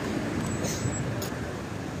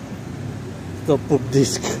 The poop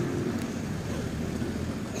disc.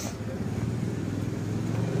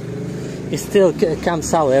 It still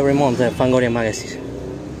comes out every month, the Fangoria magazine.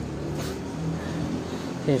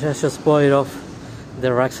 You just pull it off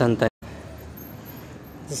the racks and time.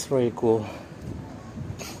 This is very cool.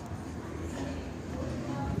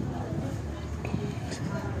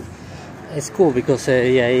 It's cool because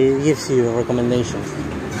yeah, it gives you recommendations.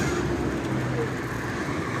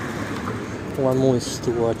 What movies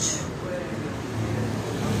to watch.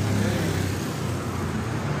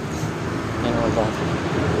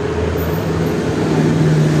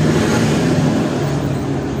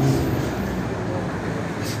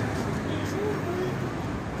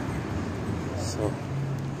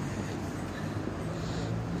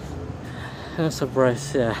 I'm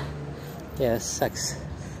surprised. Yeah, yeah, it sucks.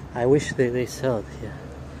 I wish they sell it here.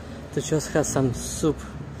 To just have some soup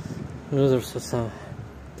noodles or something.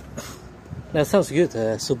 That sounds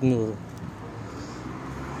good, soup noodle.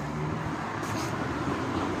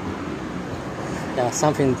 Yeah,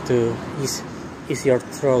 something to ease your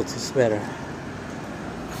throat is better.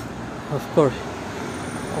 Of course,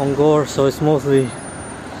 on gore, so it's mostly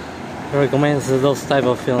recommends those type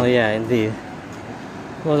of film. Yeah, indeed.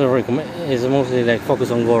 It's mostly like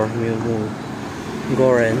focus on gore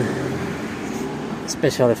and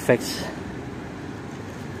special effects,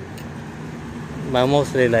 but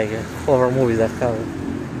mostly like horror movies that have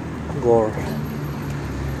gore.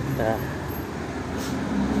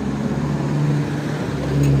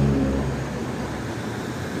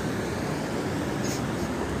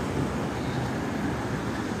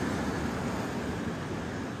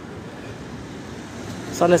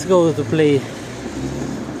 So let's go to play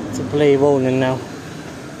bowling now.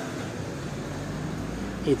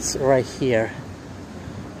 It's right here.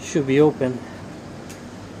 Should be open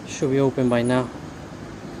by now.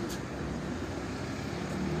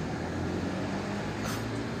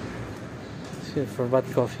 For bad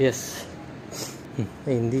coffee, yes.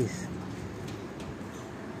 Indeed.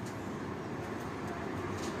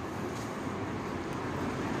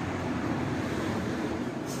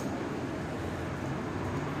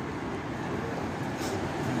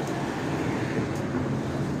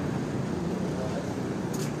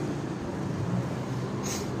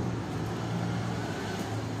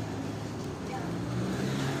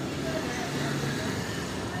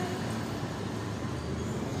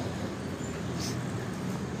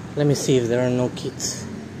 Let me see if there are no kids.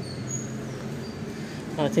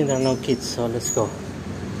 I think there are no kids, so let's go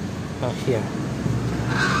out here.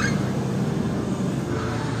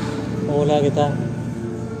 Hola, ¿qué tal?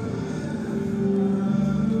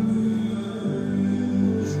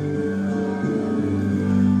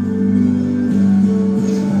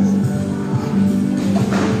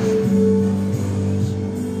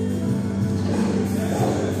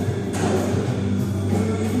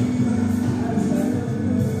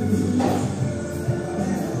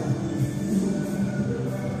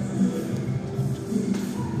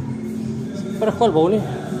 ¿Para jugar bowling?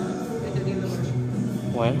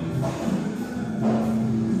 Bueno.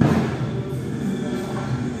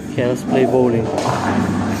 Okay, let's play bowling.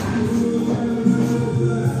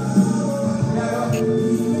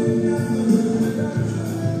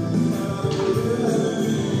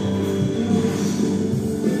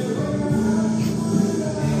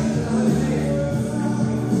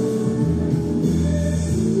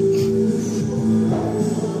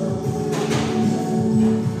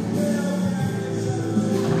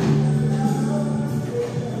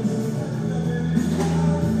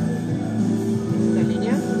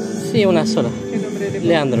 Sí, una sola. ¿Qué nombre le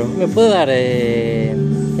Leandro, ¿me puede dar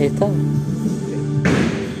esta?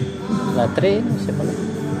 La 3, no sé cuál es.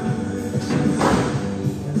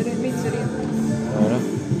 3000 sería. Bueno.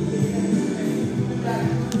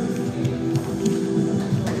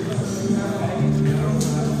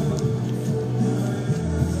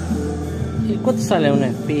 ¿Y cuánto sale un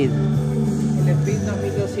speed? El Speed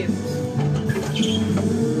 2200.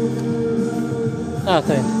 Ah,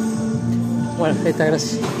 está bien. Bueno, ahí está,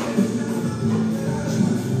 gracias.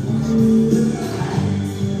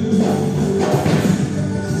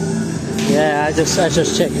 Yeah, I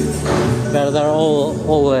just checked. But they're all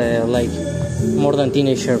like more than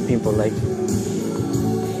teenager people, like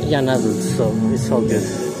young adults, so it's all good.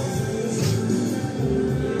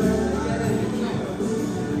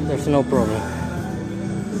 There's no problem.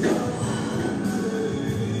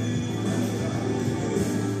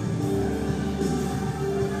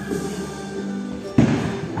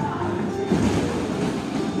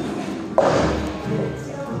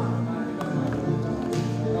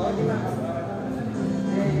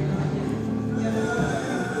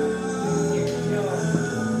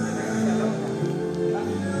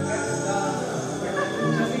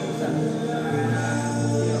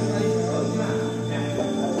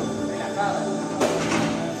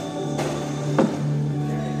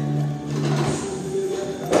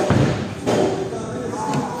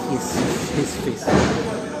 His face.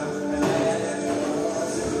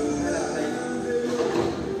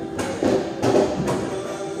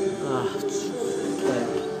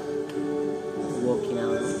 Walking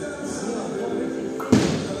out.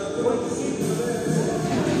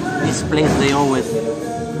 This place they always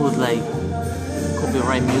put like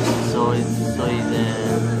copyright music, so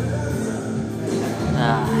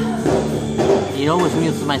it always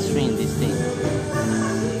mutes my screen. This thing.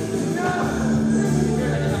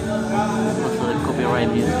 Also the copyright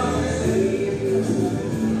music.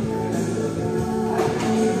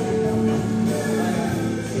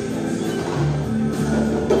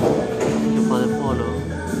 For the polo.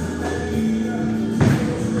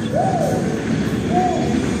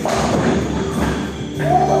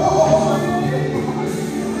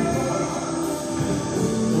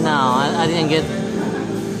 No, I didn't get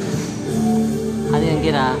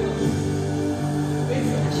a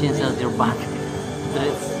chance at your back.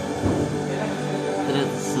 There's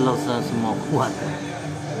lots of smoke. What?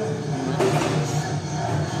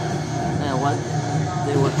 What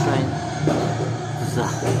they were trying.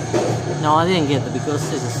 No, I didn't get it because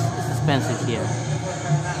it's expensive here.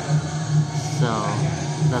 So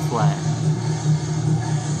that's why.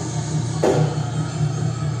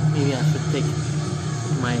 Maybe I should take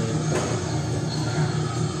my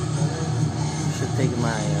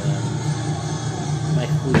my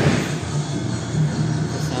food.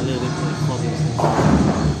 It's a little bit cold.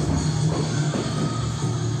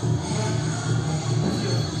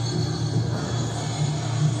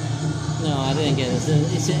 No, I didn't get it.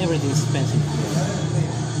 It's everything's expensive.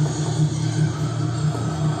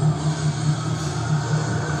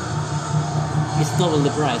 It's double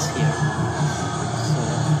the price here.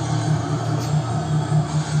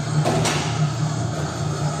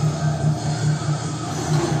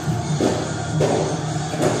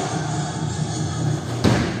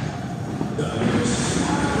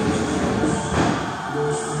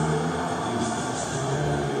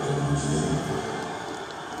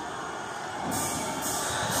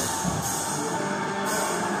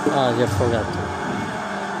 I just forgot to.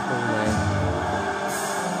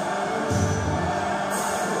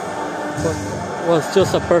 Was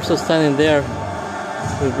just a person standing there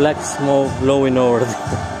with black smoke blowing over.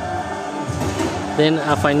 Then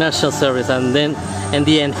a financial service, and then in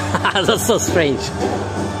the end, that's so strange.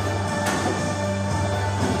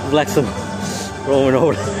 Black smoke blowing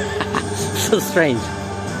over. So strange.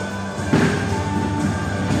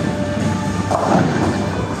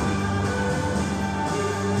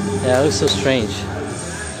 Yeah, it looks so strange.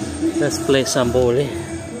 Let's play some bowling.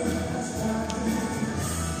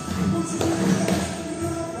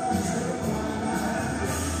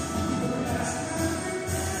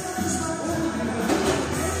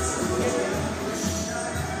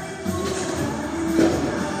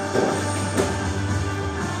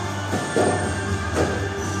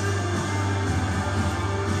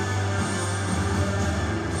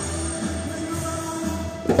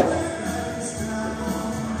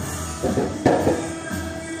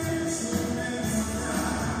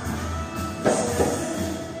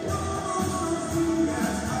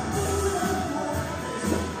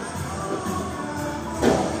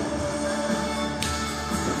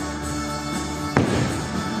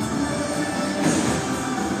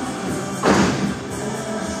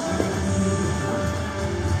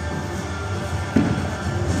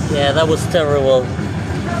 Yeah, that was terrible.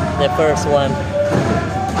 The first one.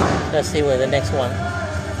 Let's see where the next one.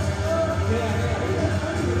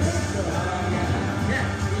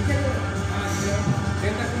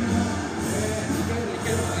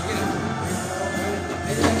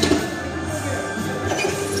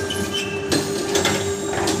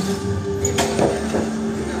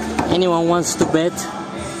 Anyone wants to bet?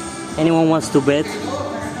 Anyone wants to bet?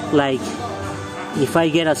 Like, if I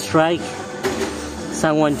get a strike,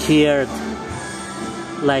 someone cheered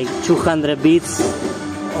like 200 bits,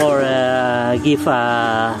 or give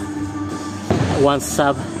one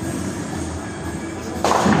sub.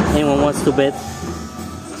 Anyone wants to bet?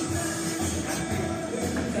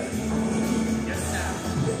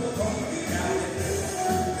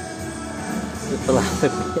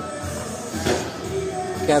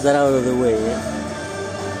 Got that out of the way. Yeah?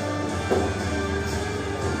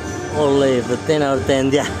 Only for 10 out of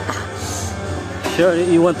 10. Yeah. Sure,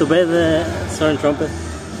 you want to bet, Southern Trumpet?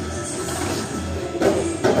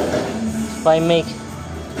 If I make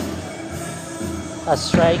a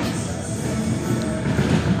strike,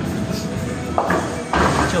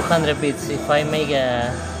 200 bits. If I make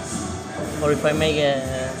a, or if I make a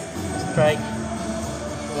strike,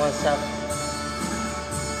 one sub.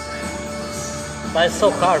 But it's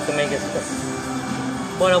so hard to make a strike.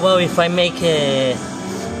 What about if I make a,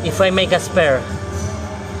 spare?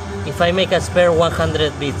 If I make a spare,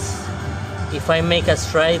 100 bits. If I make a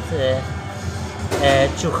strike,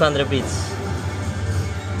 200 bits.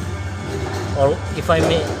 Or if I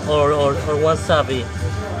make, or one sub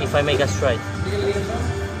if I make a strike.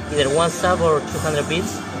 Either one sub or 200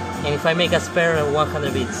 bits. And if I make a spare,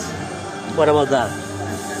 100 bits. What about that?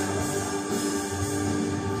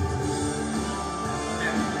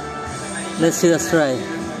 Let's see the strike.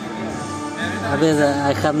 I bet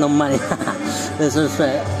I have no money. Let's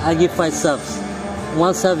try. I give 5 subs.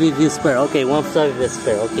 1 sub if you spare. Okay, 1 sub if you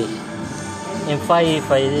spare. Okay. And 5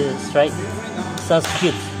 if I strike. Sounds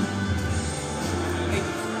cute.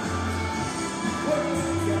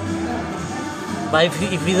 But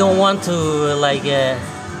if you don't want to like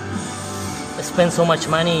spend so much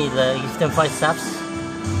money, give them 5 subs.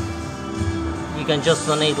 You can just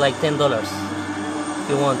donate like $10 if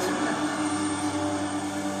you want.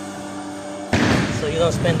 So you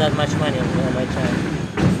don't spend that much money on my channel.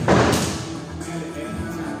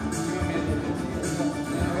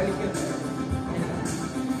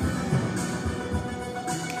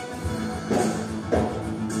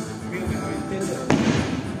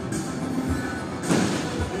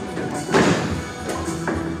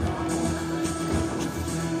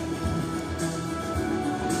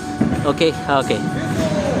 Okay, okay.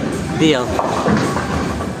 Deal.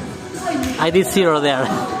 I did 0 there.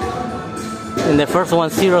 In the first one,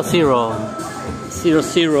 0, 0. 0,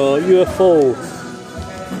 0. UFO.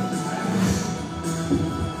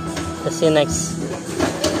 Let's see you next.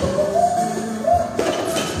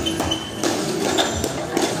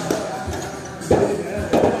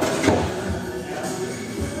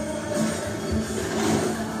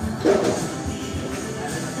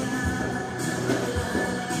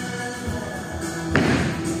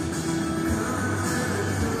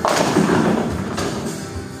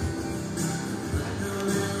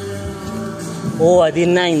 Oh, I did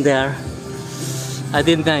 9 there. I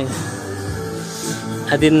did 9.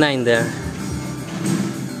 I did 9 there.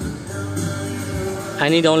 I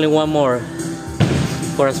need only 1 more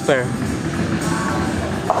for a spare.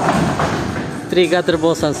 3 gutter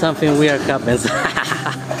balls and something weird happens.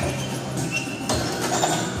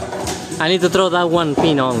 I need to throw that 1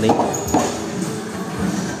 pin only.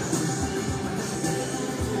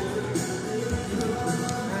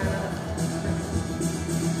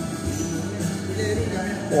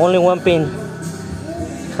 Only 1 pin.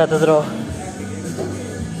 Had to draw.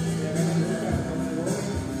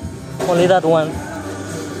 Only that one.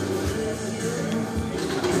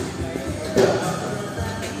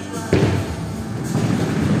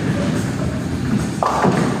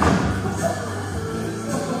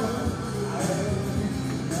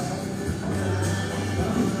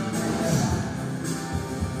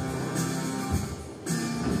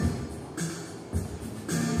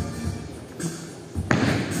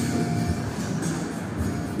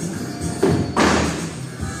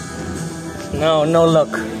 No, no luck.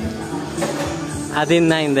 I did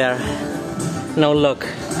 9 there. No luck.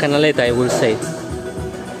 Canaleta, I will say.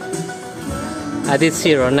 I did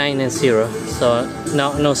 0, 9 and 0. So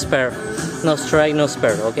no spare. No strike, no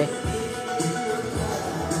spare, okay?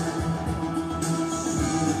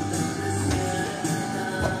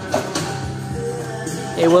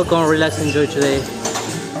 Hey, welcome, relax, enjoy today.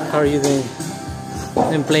 How are you doing?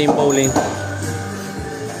 I'm playing bowling.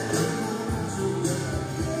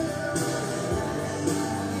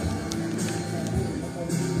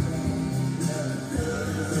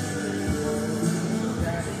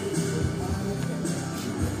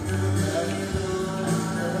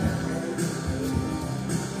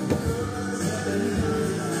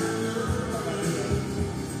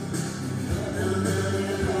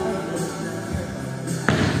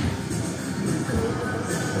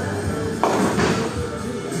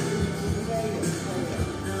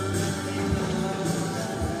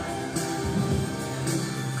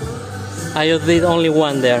 I just did only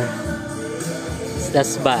 1 there.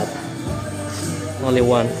 That's bad. Only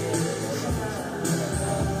 1.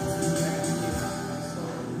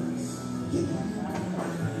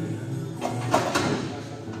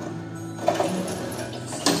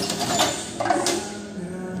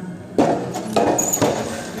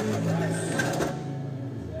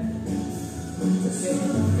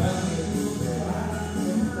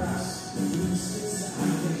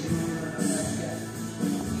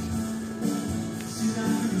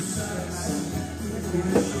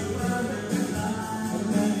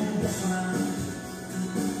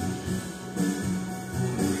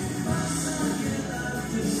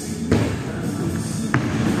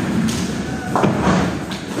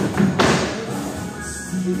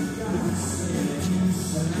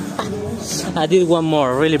 I did 1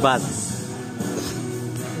 more, really bad.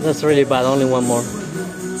 That's really bad, only 1 more.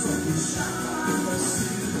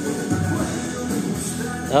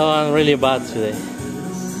 Oh, I'm really bad today.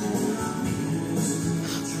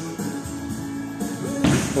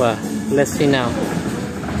 Well, let's see now.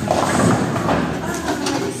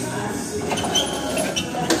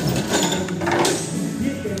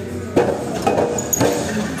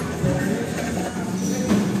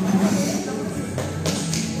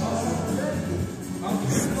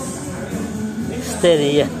 steady,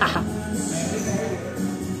 yeah.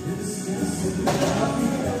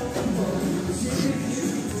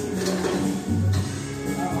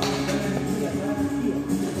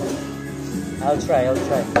 I'll try.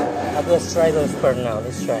 Let's try those part now.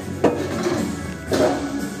 Let's try.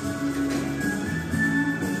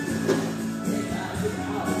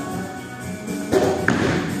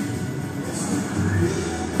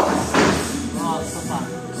 Oh,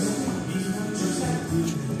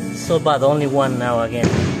 so bad. Only one now again.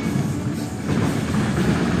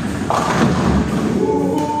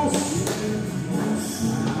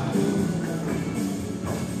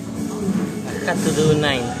 I had to do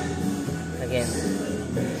 9. Again.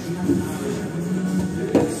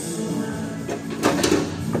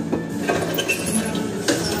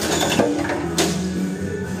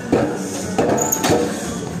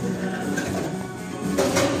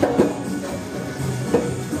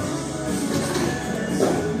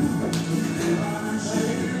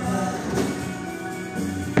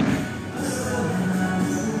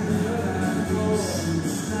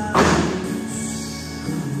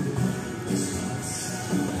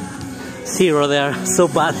 Zero there, so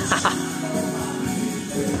bad.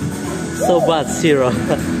 So bad, 0.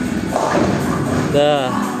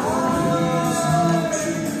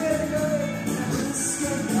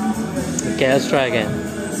 Okay, let's try again.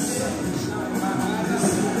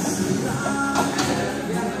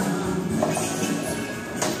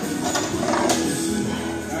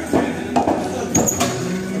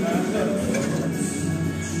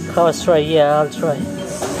 Have a straight, yeah, I'll try.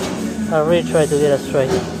 I'll really try to get a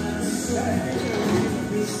straight.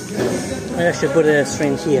 I actually put a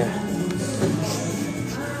string here.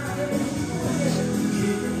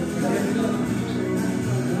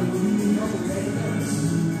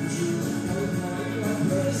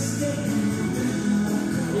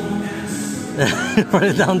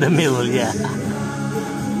 Right down the middle, yeah.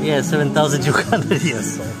 Yeah, 7,200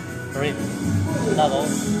 years old. Really? Not all.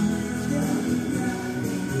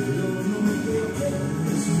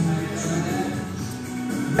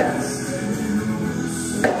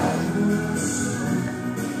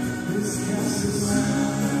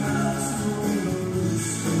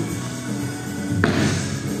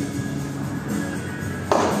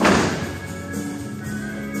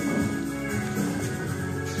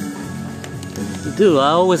 Dude, I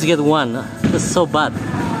always get 1. That's so bad.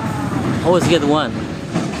 I always get 1.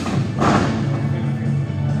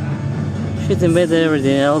 Shit invented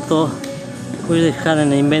everything, although we really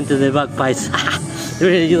hadn't invented the bagpipes.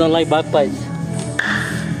 Really, you don't like bagpipes?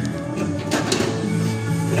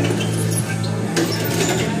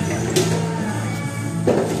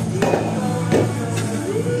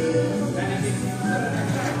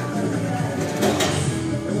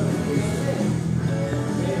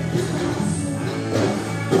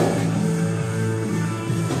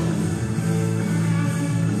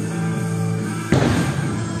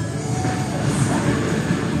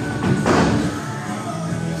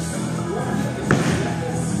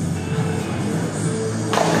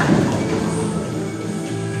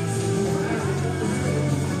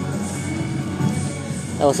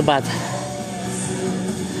 That was bad.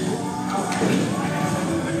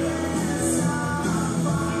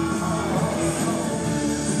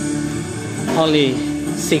 Only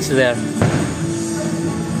 6 there.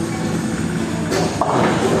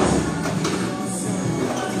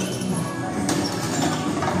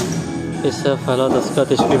 Yourself, a lot of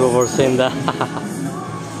Scottish people were saying that.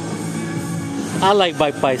 I like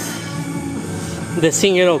bagpipes. The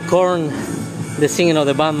singer of Korn, the singer of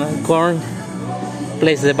the band Korn,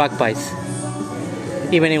 plays the bagpipes.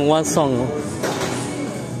 Even in one song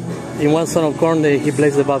of Korn, he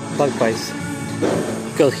plays the bagpipes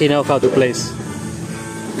because he knows how to play.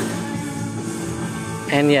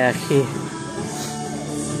 And yeah,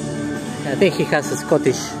 I think he has a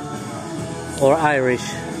Scottish or Irish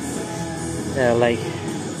like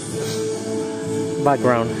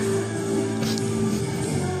background.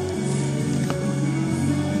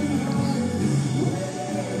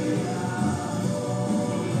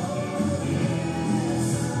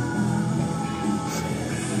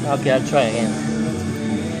 Okay, I'll try again.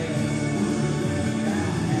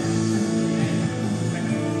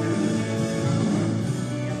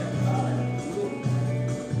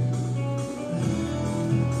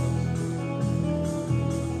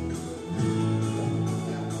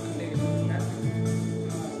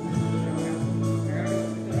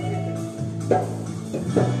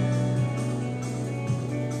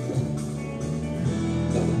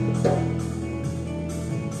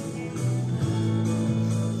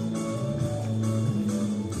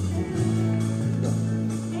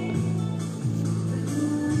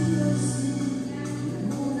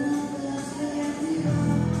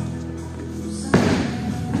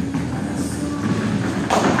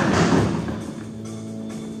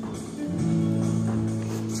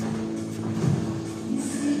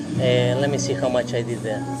 Let me see how much I did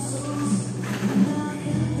there.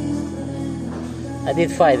 I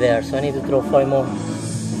did 5 there, so I need to throw 5 more.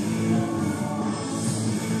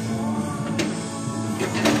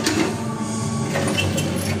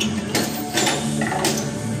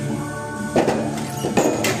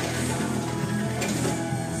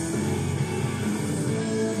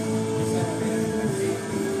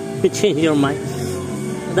 Change your mind.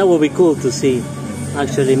 That would be cool to see,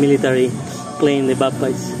 actually, military playing the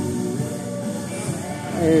bagpipes.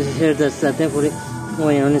 I heard that thankfully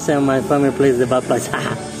when only some of my family plays the bagpipes.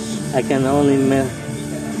 I can only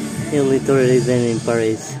military then in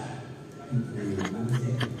Paris.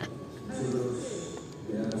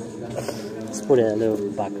 Let's put it a little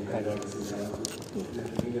back again.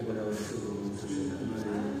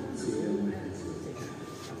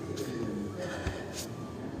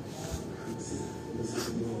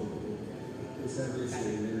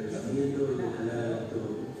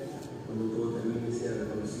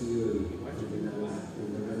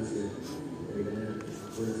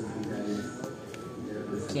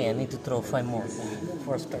 Okay, I need to throw 5 more.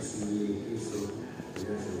 First part.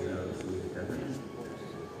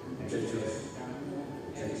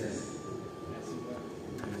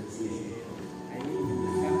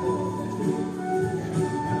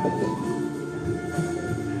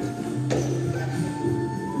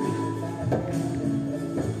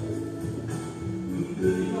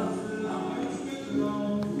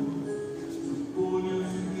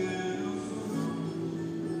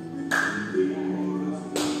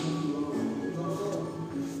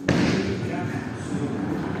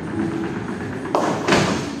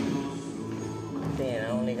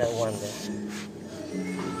 One there.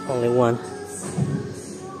 Only one.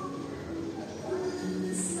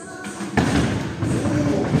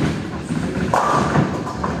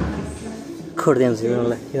 Accordions, you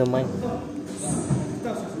don't mind?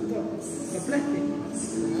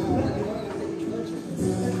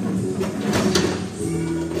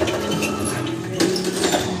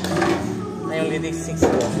 I only did 6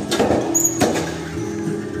 more.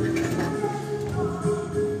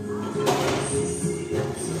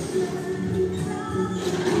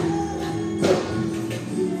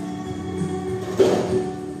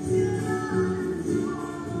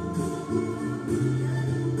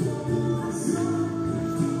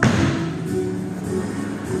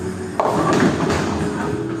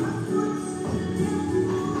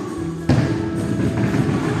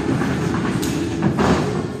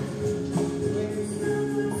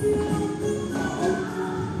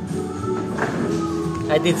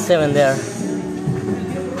 I did 7 there.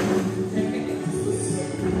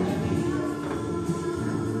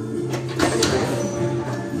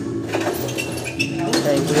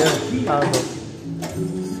 Okay, we're out of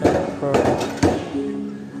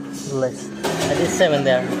less. I did 7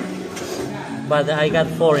 there, but I got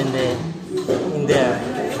 4 in there,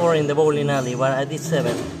 4 in the bowling alley. But I did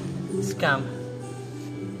 7. Scam.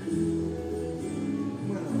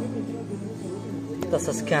 That's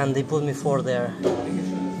a scam. They put me 4 there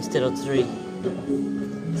instead of 3.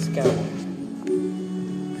 Scam.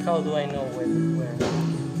 How do I know where?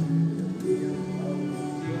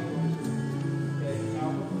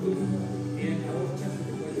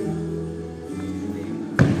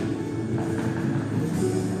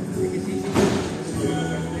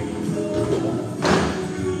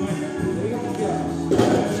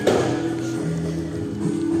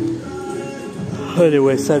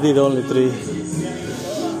 Anyways, I did only 3.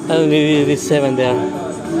 I only did 7 there.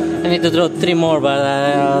 I need to draw 3 more, but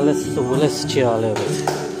let's chill a little bit.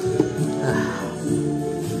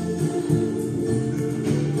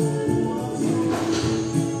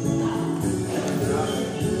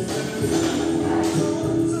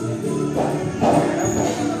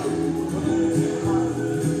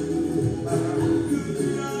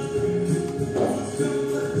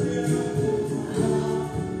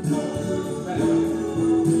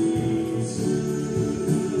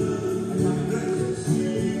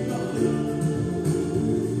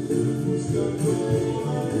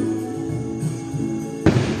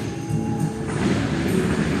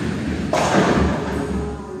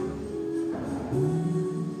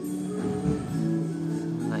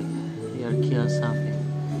 Something,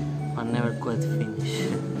 but never quite finish.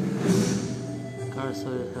 Cars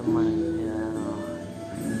will have mine, yeah,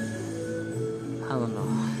 I don't know.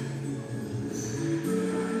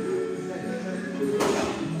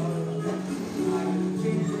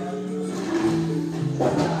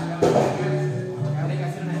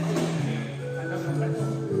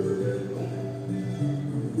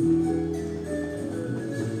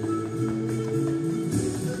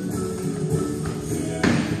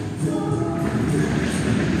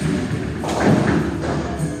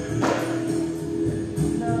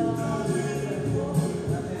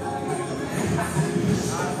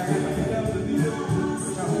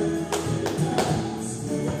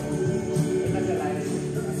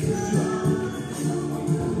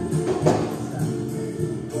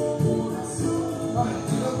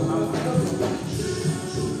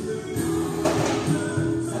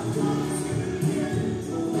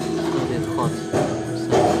 hot. So.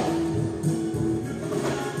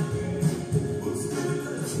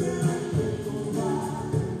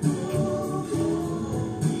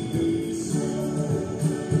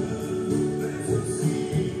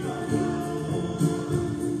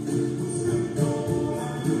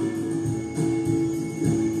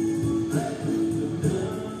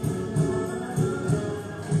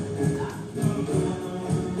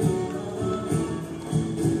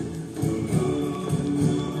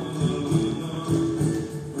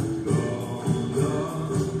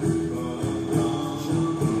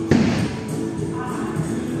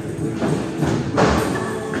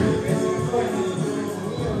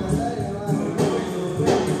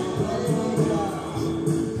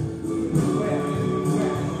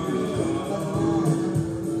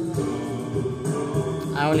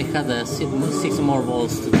 I only had 6 more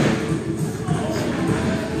balls to do.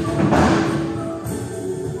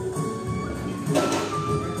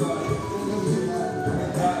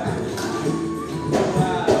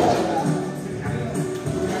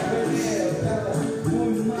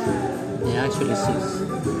 Yeah, actually 6.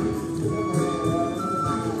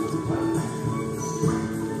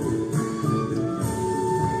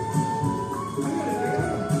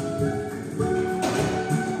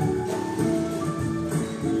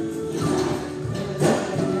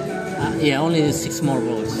 Yeah, only 6 more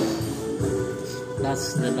balls.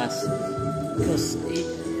 That's the last. Because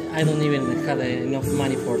I don't even have enough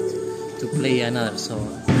money for to play another, so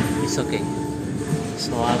it's okay.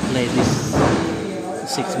 So I'll play this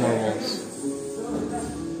 6 more balls.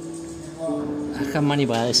 I have money,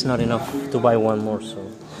 but it's not enough to buy one more, so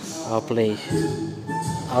I'll play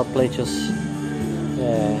just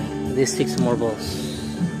these 6 more balls.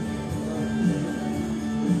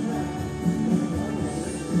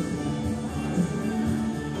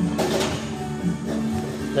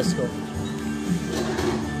 Let's go.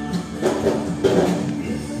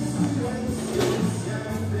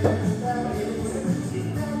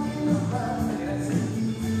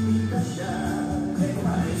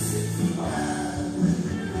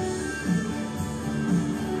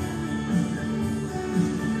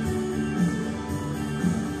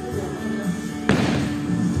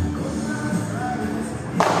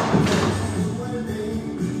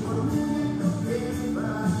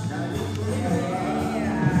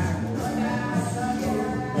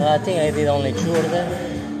 I think I did only 2 of them.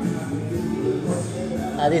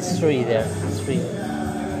 I did 3 there. 3.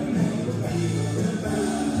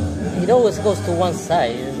 It always goes to one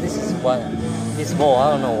side. This is one. This ball,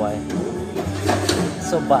 I don't know why. It's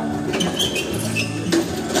so bad.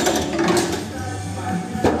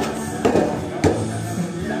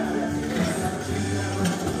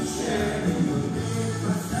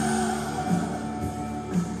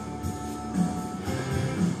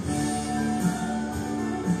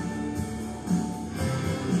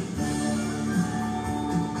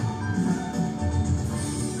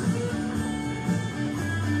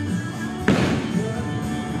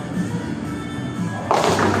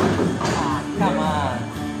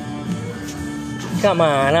 Come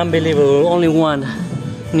on, unbelievable. Only one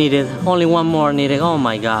needed. Only one more needed. Oh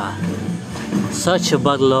my god. Such a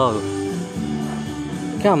bad luck.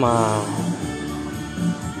 Come on.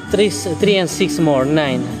 3 and 6 more.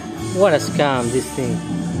 9. What a scam, this thing.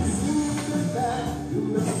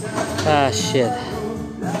 Ah, shit.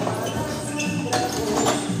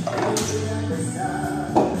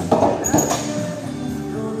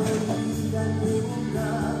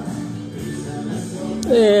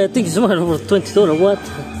 I think it's more over $20. What?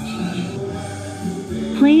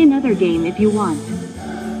 Play another game if you want.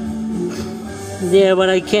 Yeah, but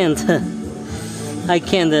I can't. I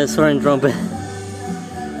can't, Soren Trumpet.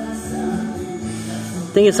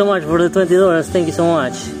 Thank you so much for the $20. Thank you so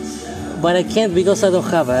much. But I can't because I don't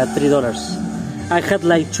have $3. I had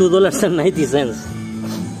like $2.90.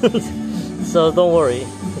 So don't worry,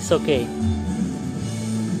 it's okay.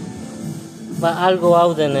 But I'll go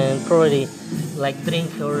out and probably like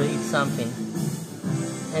drink or eat something.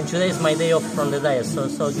 And today is my day off from the diet, so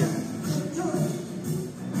good.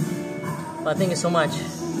 But thank you so much.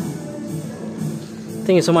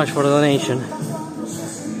 Thank you so much for the donation.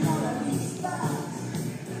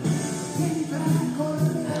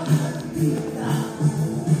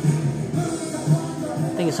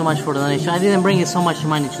 Thank you so much for the donation. I didn't bring so much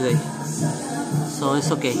money today, so it's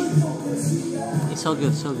okay. It's so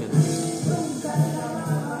good, so good.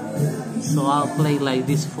 So I'll play like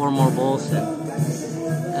these 4 more balls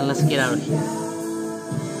and let's get out of here.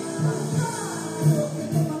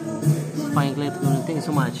 Fine, glad to go. Thank you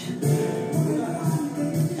so much.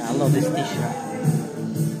 I love this t-shirt.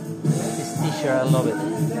 This t-shirt, I love it.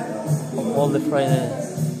 All the Friday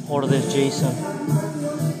Order Jason.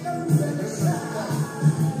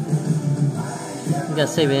 You gotta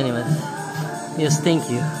save it anyway. Yes, thank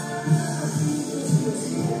you.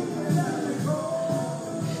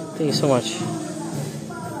 Thank you so much.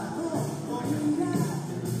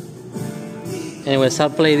 Anyways, I'll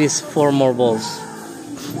play these 4 more balls.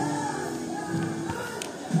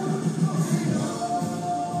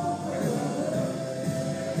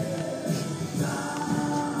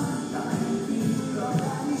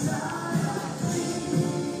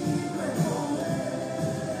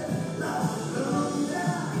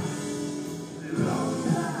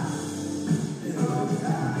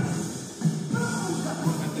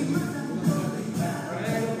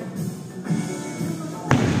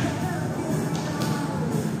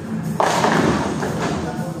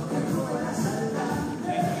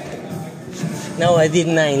 No, I did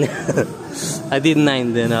 9. I did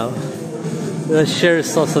 9 then now. The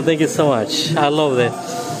shares also, thank you so much. I love it.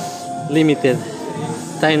 Limited.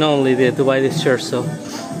 Time only there to buy this shirt, so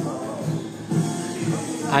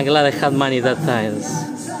I'm glad I had money that time.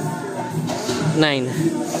 9.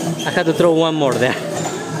 I had to throw 1 more there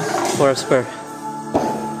for a spare.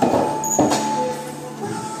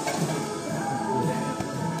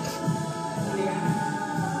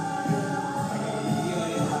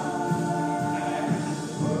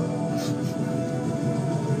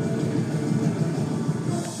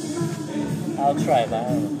 I'll try, but I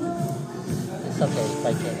don't know. It's okay if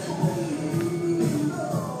I can.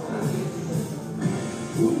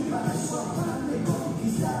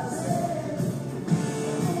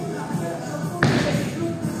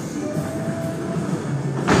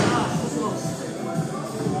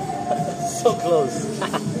 So close.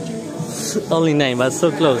 Only 9, but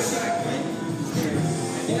so close.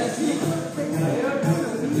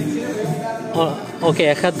 Oh,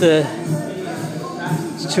 okay, I had to.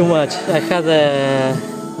 Too much. I had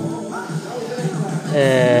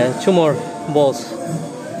 2 more balls.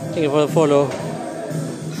 Thank you for the follow.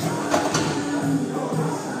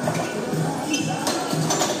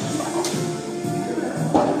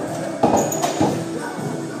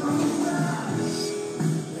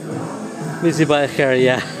 Busy by hair,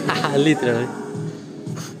 yeah. Literally.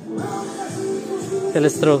 Okay,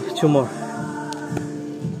 let's throw 2 more.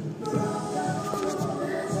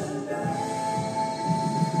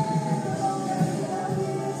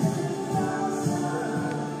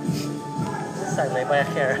 Like by a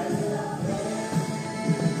hair.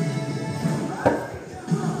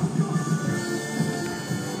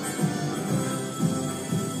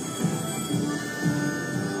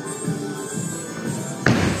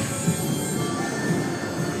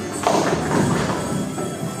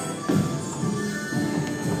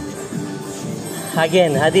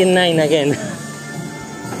 Again, I did 9 again.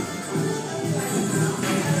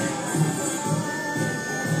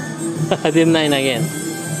 I did 9 again.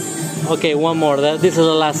 Okay, 1 more. This is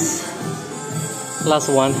the last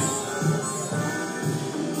one.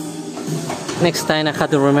 Next time I have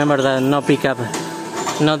to remember that no pick up,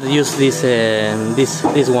 not use this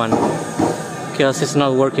one, because it's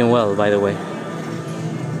not working well. By the way,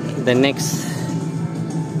 the next,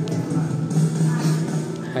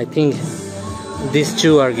 I think these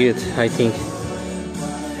 2 are good. I think,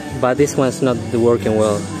 but this one's not working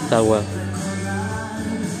well that well.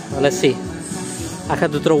 Let's see. I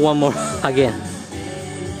had to throw 1 more again.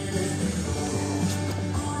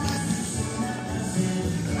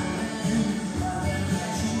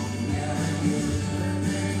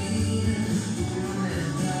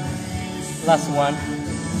 Last one.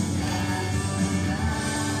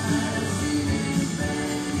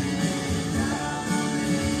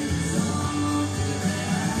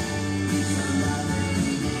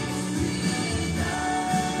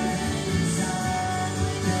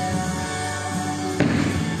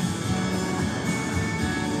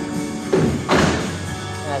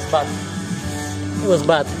 That's bad. It was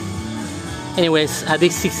bad. Anyways, I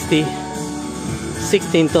did 60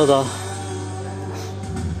 in total.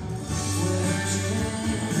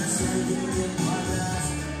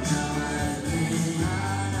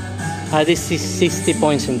 I did 60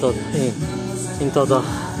 points in total.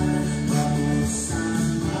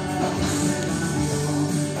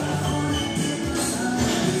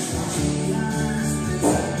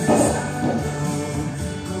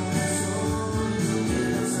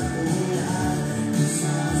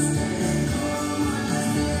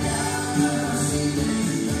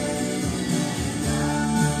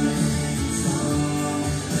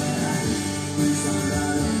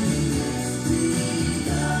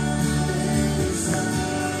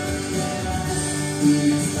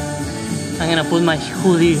 I'm gonna put my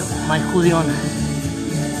hoodie on.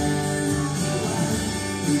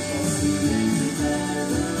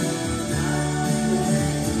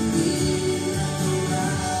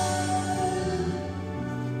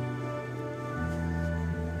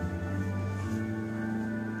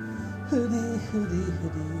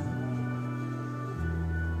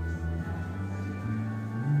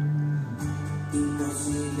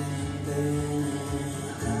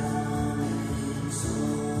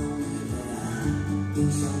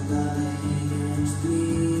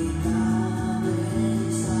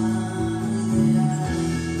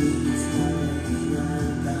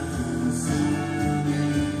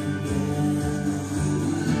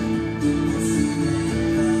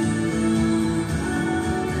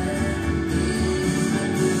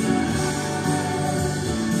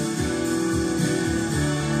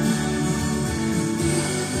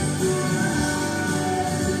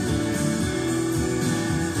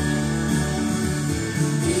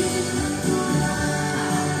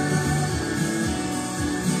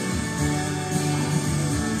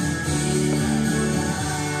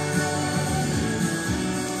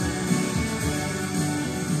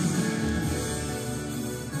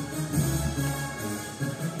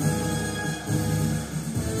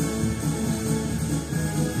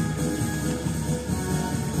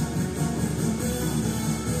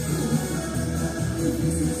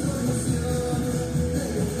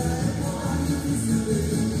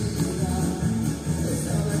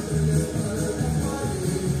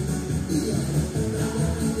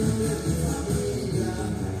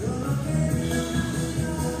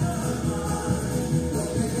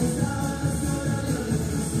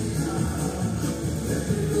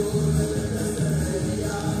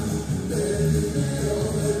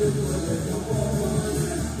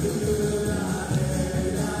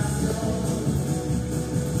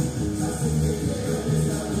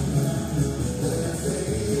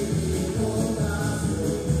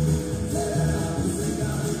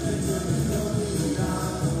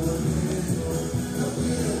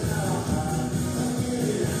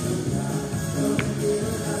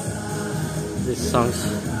 These songs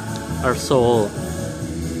are so old.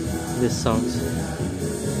 These songs.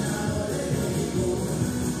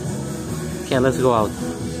 Okay, let's go out.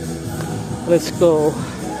 Let's go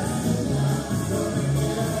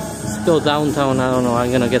downtown. I don't know.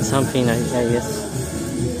 I'm gonna get something. I guess.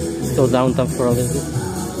 Let's go downtown for a little bit.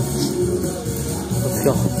 Let's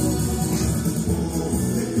go.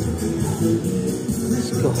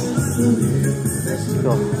 Let's go. Let's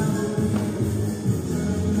go.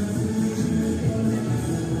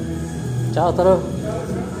 Ciao, Taro.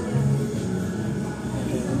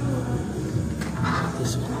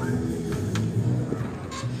 This one.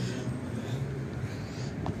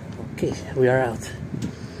 Okay, we are out.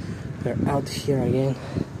 We're out here again.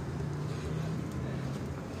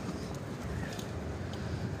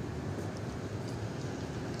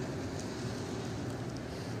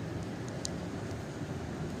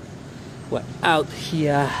 We're out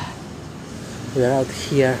here. We're out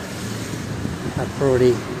here. I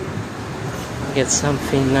probably get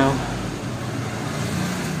something now.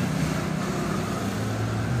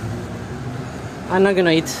 I'm not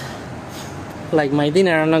gonna eat like my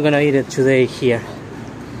dinner. I'm not gonna eat it today here.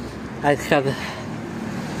 I'll have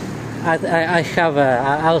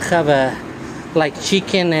like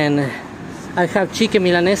chicken, and I have chicken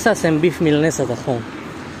milanesas and beef milanesas at home.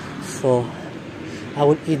 So I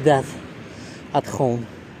will eat that at home.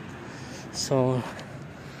 So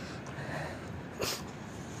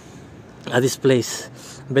at this place,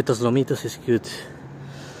 Beto's Lomitos is good.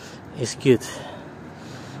 It's good.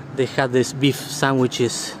 They have these beef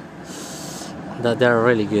sandwiches that they're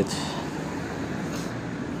really good.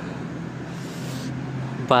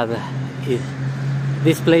 But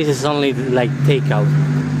this place is only like takeout,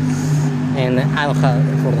 and I don't have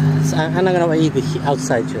for that. So I'm not gonna eat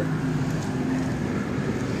outside too.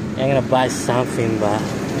 I'm gonna buy something, but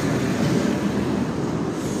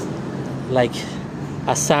like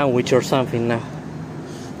a sandwich or something now,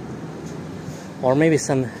 or maybe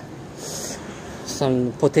some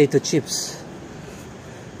potato chips.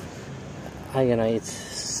 I'm gonna eat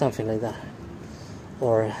something like that,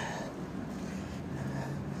 or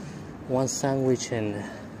one sandwich and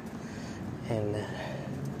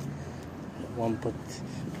one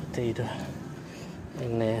potato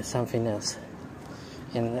and something else,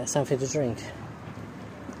 and something to drink.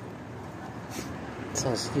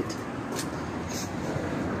 Sounds good.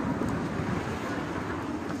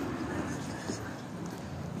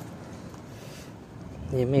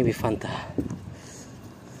 Yeah, maybe Fanta.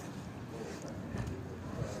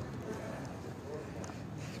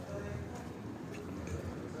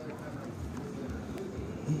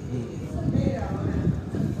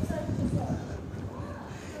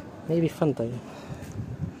 Maybe Fanta.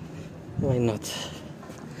 Why not?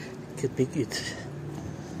 Could be good.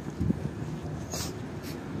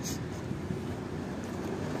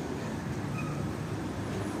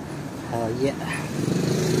 Oh yeah.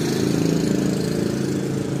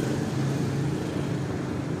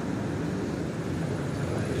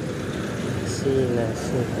 See, let's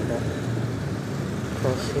see that.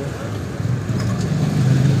 Cross here.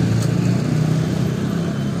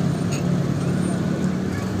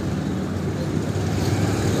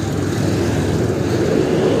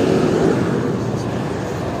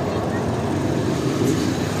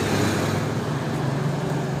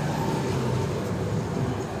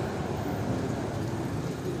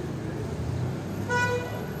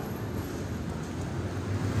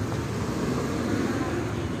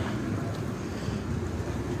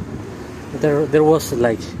 There was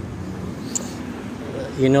like,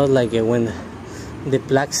 you know, like when the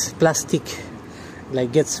plastic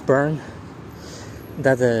like gets burned,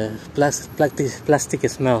 that plastic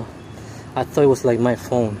smell. I thought it was like my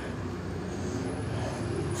phone,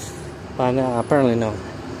 but apparently no.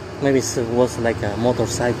 Maybe it was like a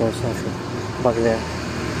motorcycle or something back there.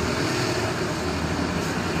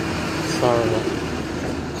 Sorry.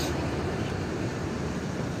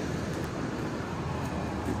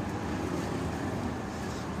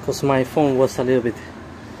 Because my phone was a little bit,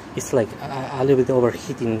 it's like a little bit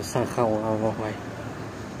overheating somehow, I don't know why,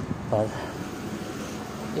 but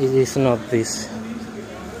it is not this,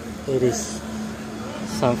 it is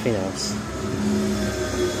something else.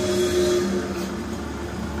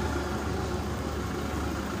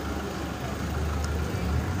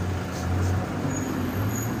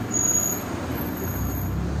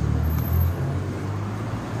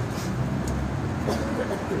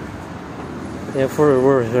 Yeah,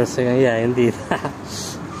 for a second, yeah, indeed.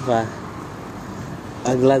 But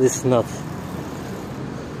I'm glad it's not.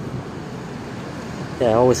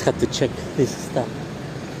 Yeah, I always have to check this stuff.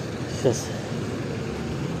 Just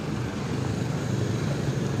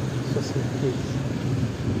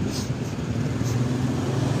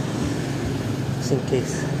in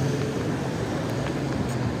case.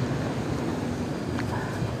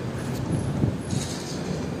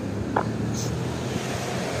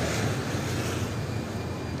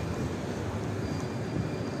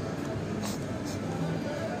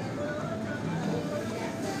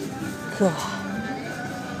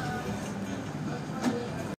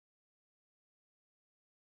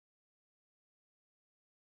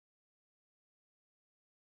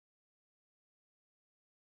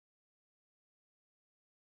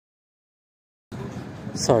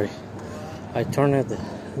 Sorry, I turned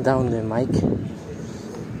down the mic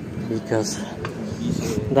because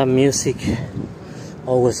that music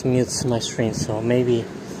always mutes my screen, so maybe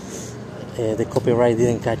the copyright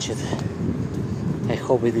didn't catch it. I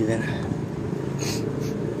hope it didn't.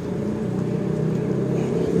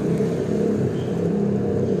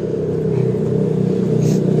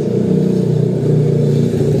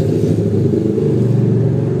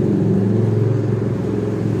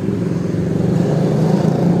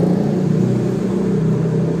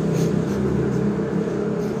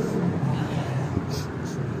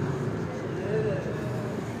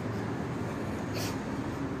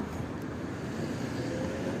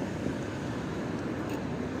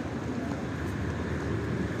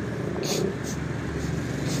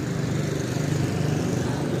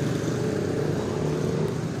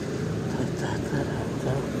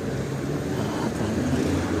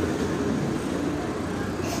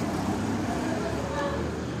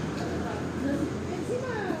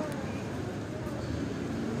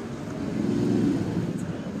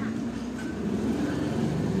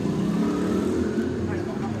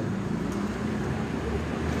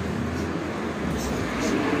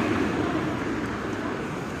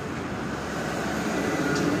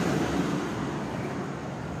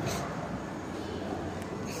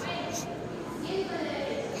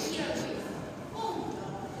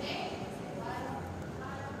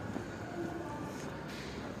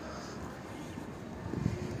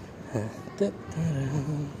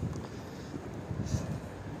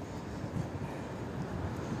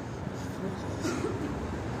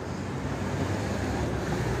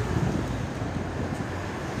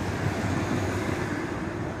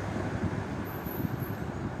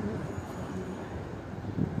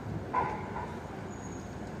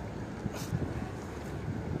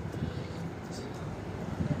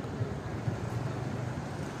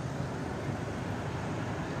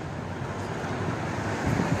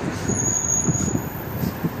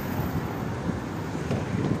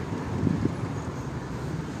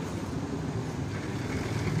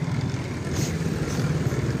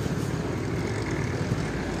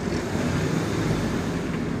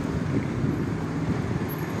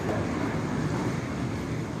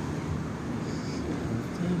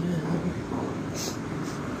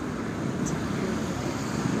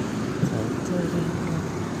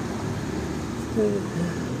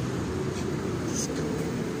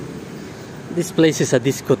 This place is a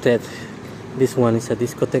discotheque. This one is a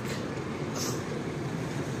discotheque.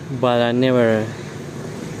 But I never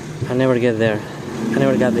get there. I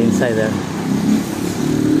never got inside there.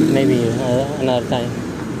 Maybe another time.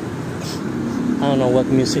 I don't know what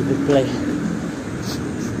music they play.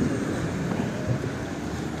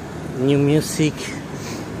 New music,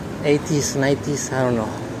 80s, 90s, I don't know.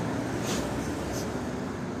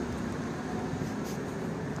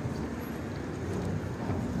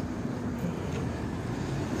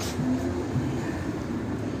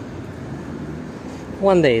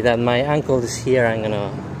 One day that my uncle is here, I'm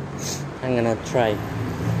gonna try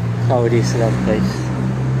how it is that place.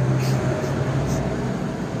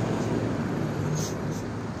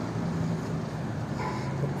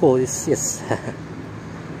 Cool, yes.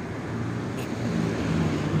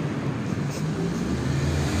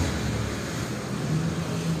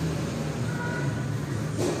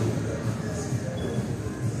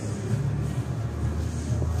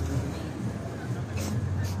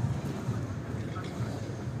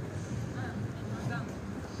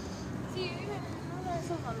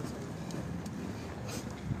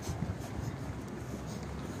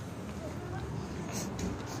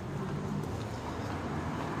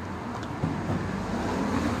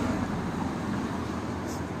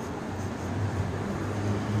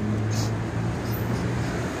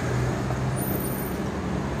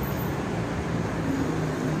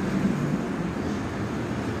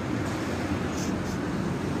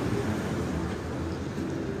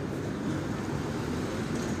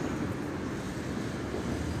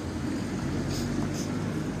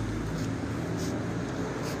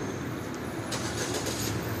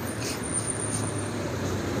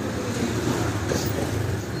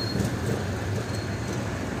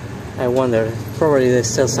 I wonder, probably they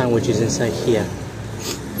sell sandwiches inside here,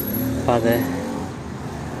 but I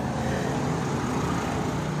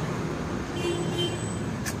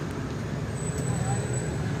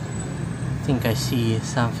think I see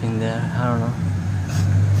something there, I don't know.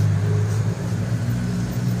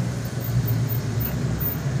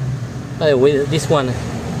 By the way, this one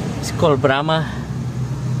is called Brahma.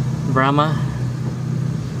 Brahma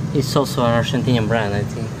is also an Argentinian brand, I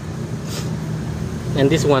think. And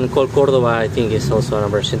this one called Cordoba, I think, is also an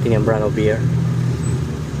Argentinian brand of beer.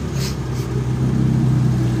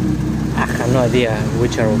 I have no idea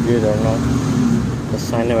which are good or not,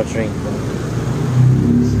 because I never drink them.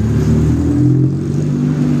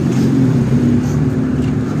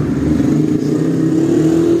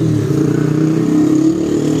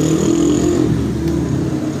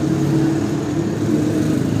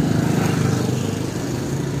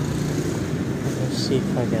 Let's see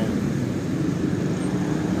if I can.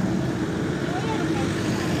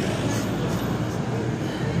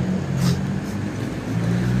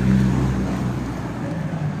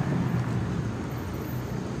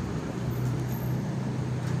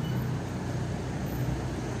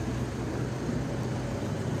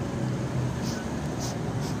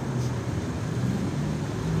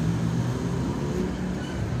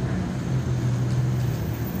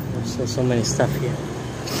 So many stuff here.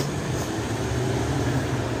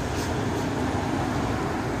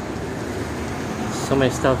 So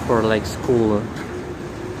many stuff for like school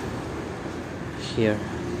here.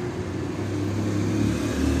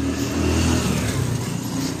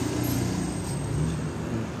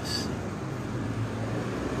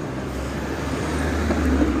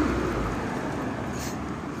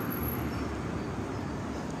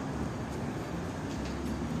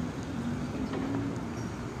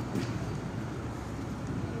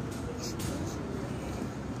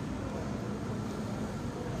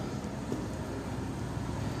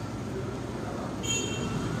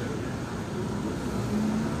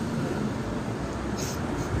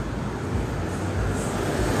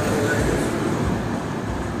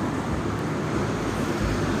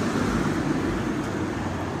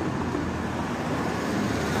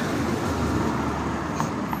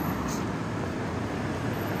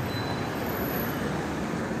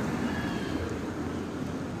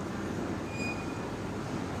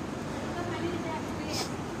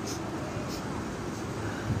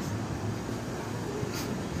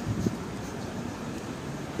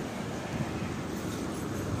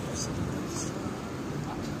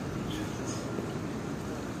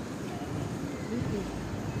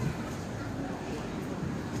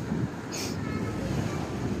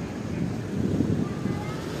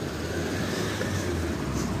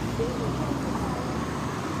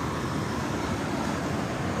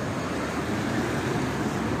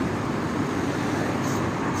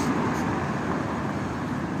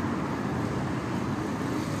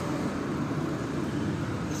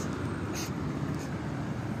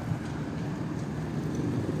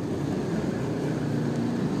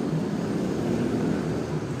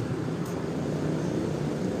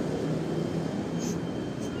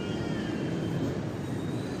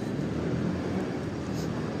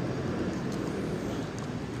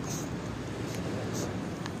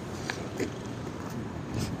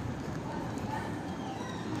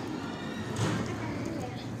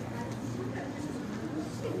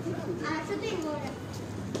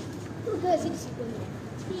 decir 50.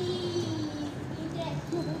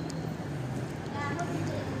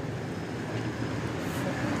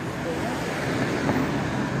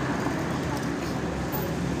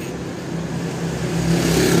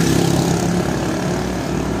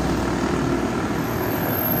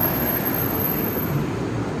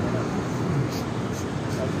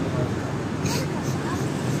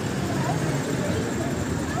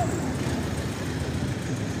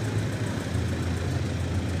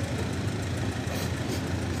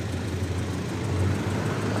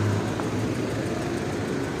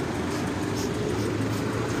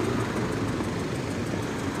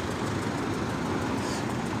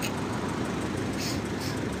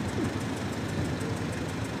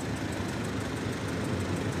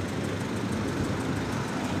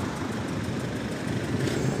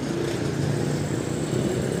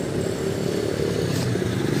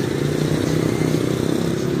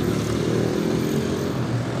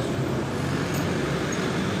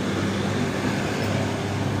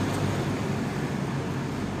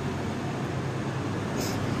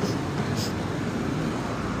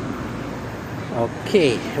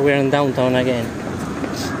 Okay, we're in downtown again.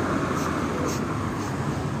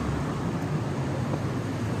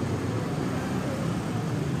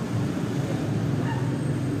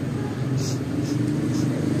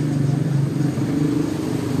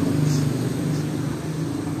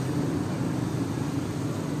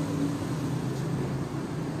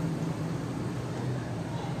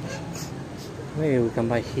 Maybe we can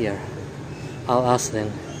buy here. I'll ask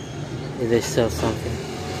them if they sell something.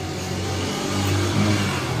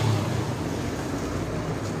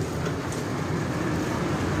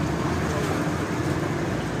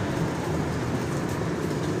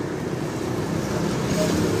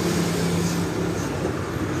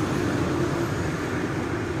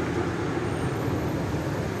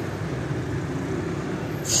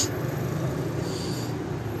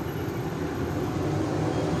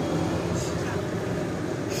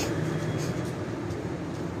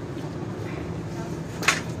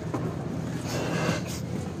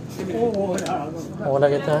 Hola,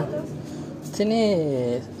 ¿qué tal?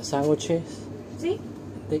 ¿Tiene sándwiches? Sí,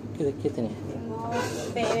 ¿De qué tiene? tengo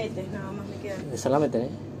pebetes, nada más me quedan. ¿De salame tiene?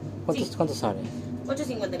 ¿Cuántos, Sí. cuántos sale?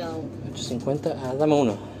 8.50 cada uno. 8.50. Ah, dame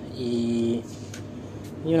uno. Y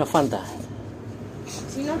una Fanta.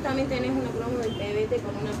 Si no, también tenés una promo del pebete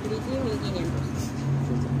con una friki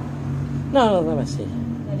 1.500. No, dame así.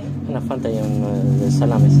 ¿Dale? Una Fanta y un de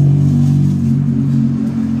salames.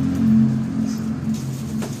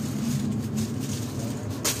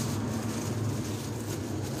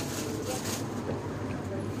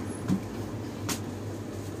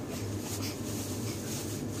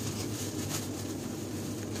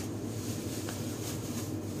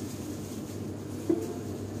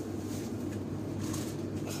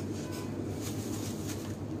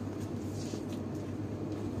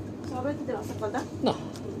 ¿Sabes qué te vas a faltar? No.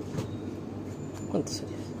 ¿Cuánto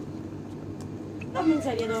sería? 2.000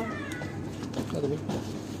 sería todo. ¿Cuánto mil?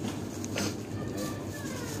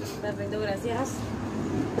 Perfecto, gracias.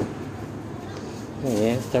 Muy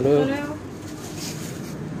bien, hasta Hasta luego. luego.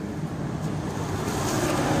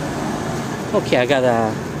 Okay, I got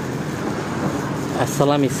a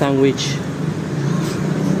salami sandwich.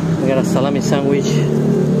 I got a salami sandwich.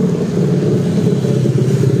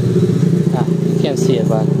 You can't see it,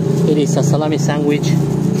 but it is a salami sandwich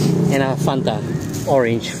and a Fanta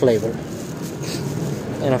orange flavor.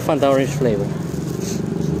 And a Fanta orange flavor.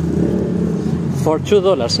 For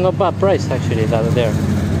 $2, not bad price actually that there.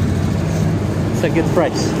 It's a good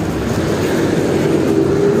price.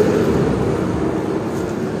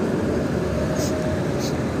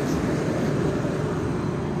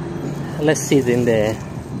 Let's sit in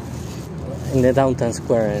the downtown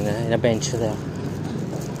square in a bench there.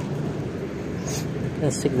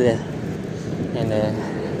 Let's sit there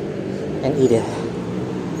and eat it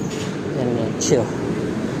and chill.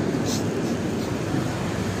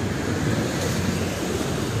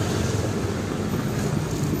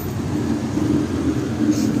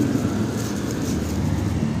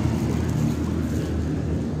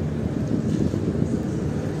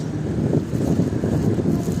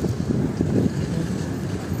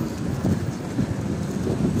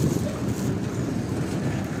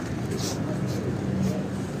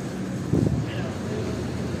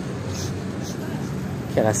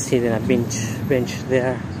 Can I sit in a bench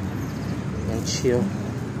there and chill?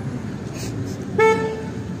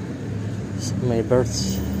 So many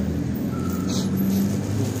birds.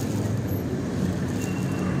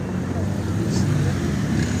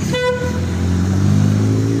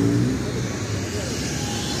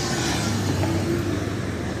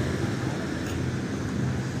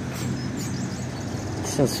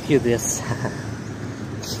 Sounds cute, yes.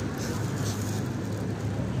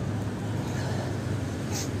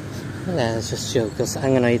 Yeah, it's just chill because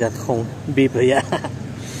I'm gonna eat at home. Beep, yeah.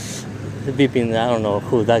 The beeping, I don't know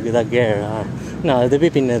who that girl. No, the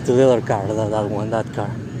beeping to the other car, that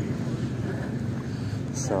car.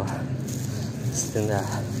 So, just in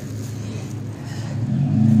that.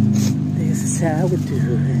 This is how we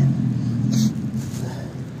do it.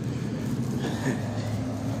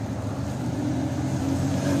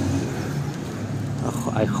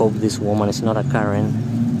 I hope this woman is not a Karen,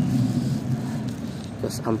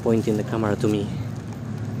 because I'm pointing the camera to me.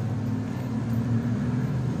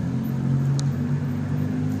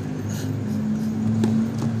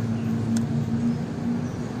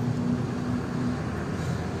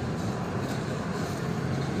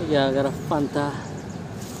 Yeah, I got a Fanta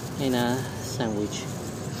and a sandwich.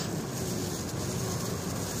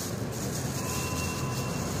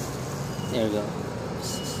 There you go.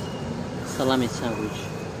 Salami sandwich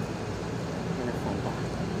and a Fanta.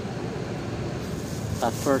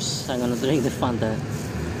 But first I'm gonna drink the Fanta.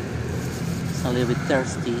 It's a little bit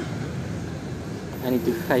thirsty. I need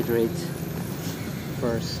to hydrate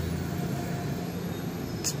first.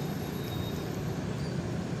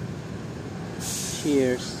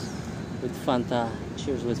 Cheers with Fanta.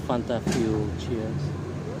 Cheers with Fanta Fuel. Cheers.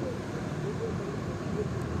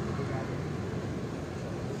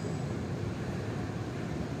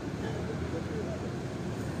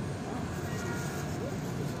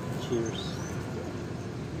 Cheers.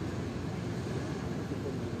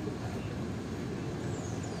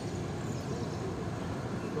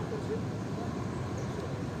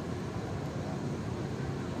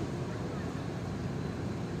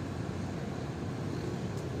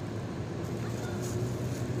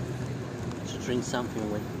 To drink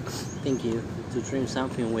something with, thank you. To drink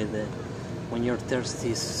something with when you're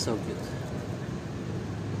thirsty is so good.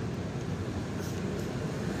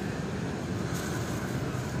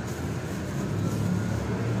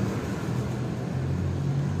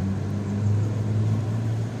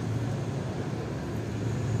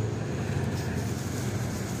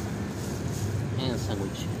 And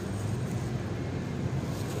sandwich.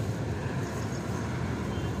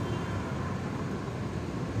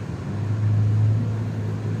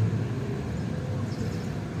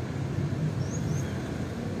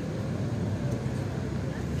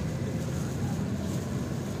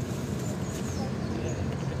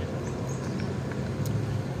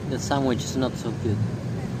 The sandwich is not so good.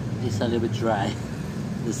 It's a little bit dry.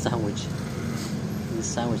 The sandwich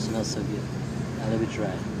is not so good. A little bit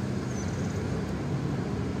dry.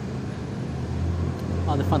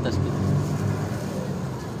 Oh, the Fanta is good.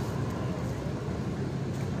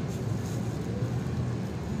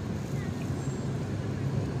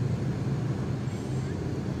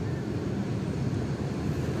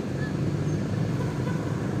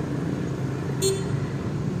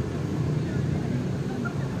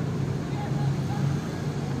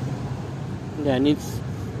 Yeah, it needs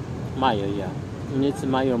mayo, yeah. It needs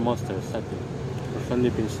mayo or mustard, exactly. Or some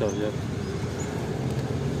dipping sauce, yeah.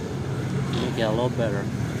 Make it a lot better.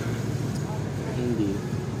 Indeed.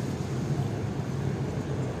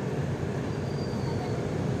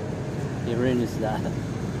 It really needs that.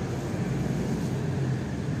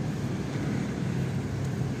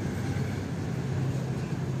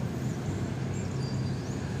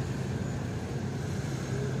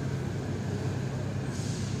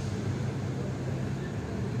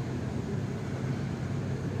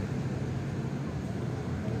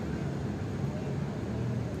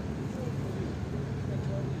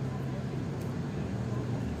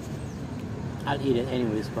 I'll eat it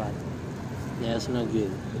anyways, but yeah, it's not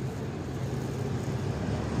good.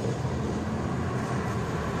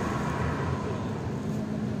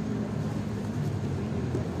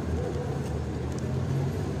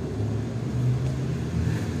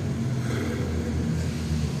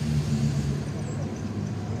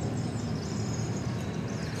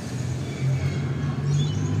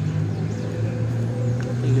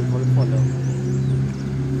 Thank you for the follow.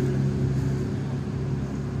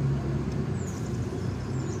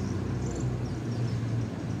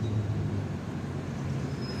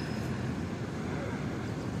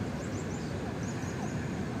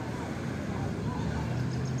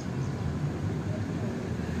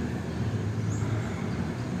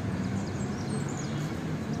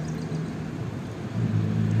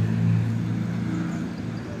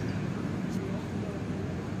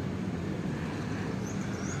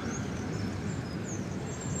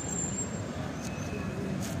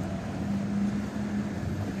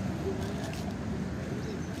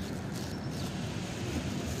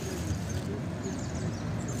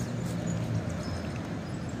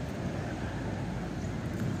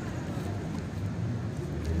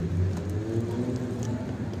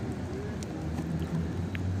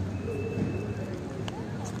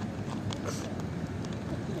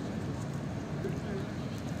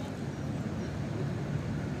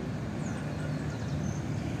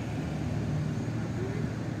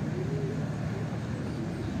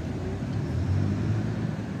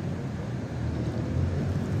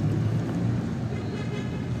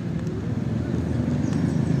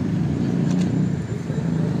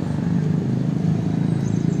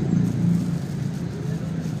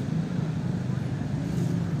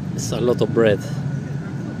 It's a lot of bread.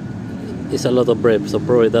 It's a lot of bread, so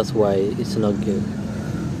probably that's why it's not good.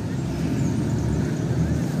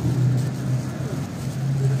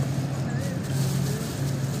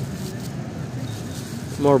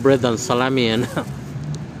 More bread than salami and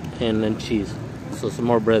and cheese. So it's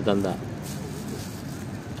more bread than that.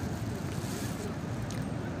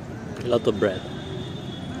 A lot of bread.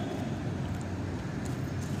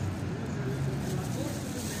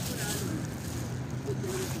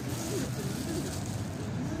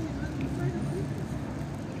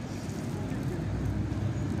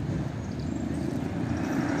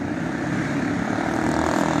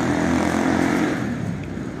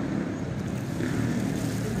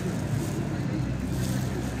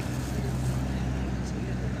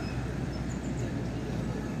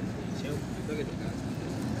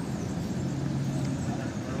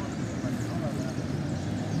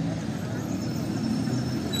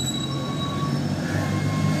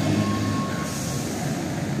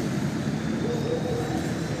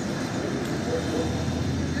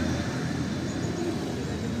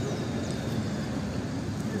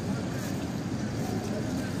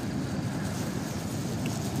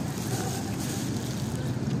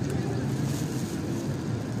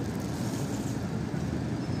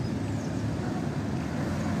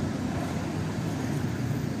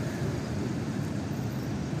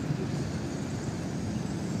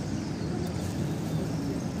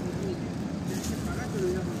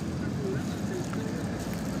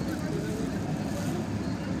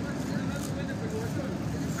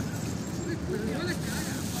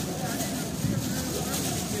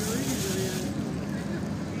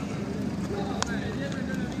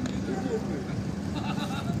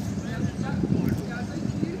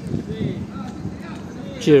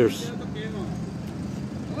 Cheers.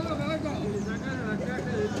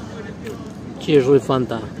 Cheers with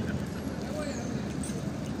Fanta.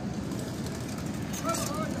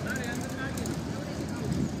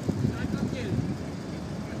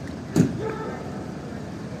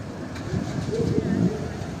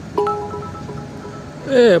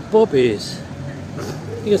 Hey, Poppies.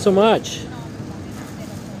 Thank you so much.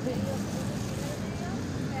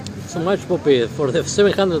 So much, Poppy, for the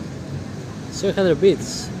 700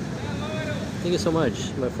 bits. Thank you so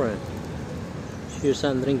much, my friend. Cheers,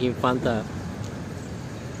 I'm drinking Fanta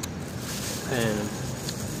and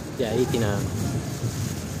yeah, eating a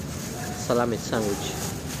salami sandwich.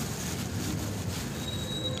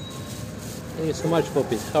 Thank you so much,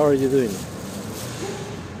 Poppies. How are you doing?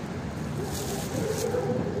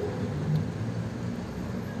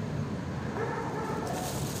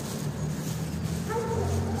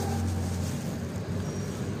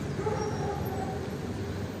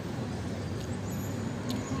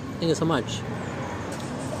 Thank you so much.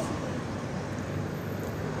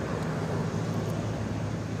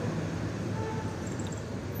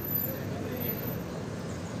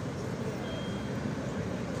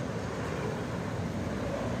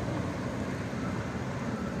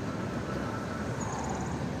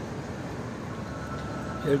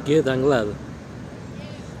 You're good, I'm glad.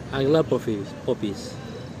 I'm glad, Poppies.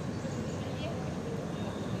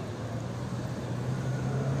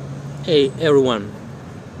 Hey, everyone.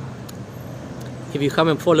 If you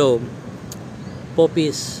haven't followed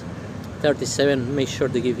Poppies37, make sure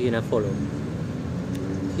to give him a follow.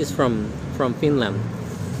 He's from Finland.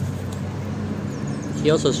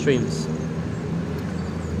 He also streams.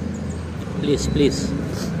 Please,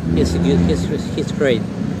 he's good. He's great.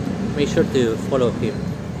 Make sure to follow him.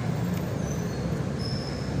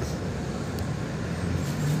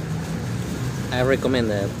 I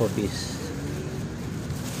recommend Poppies.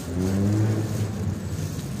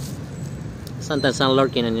 Sometimes I'm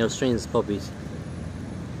lurking in your streams, Poppies.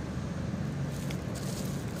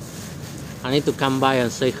 I need to come by and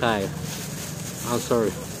say hi. I'm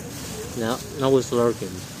sorry. No one's lurking.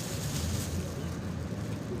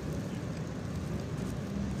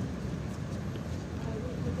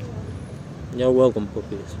 You're welcome,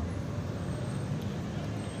 Poppies.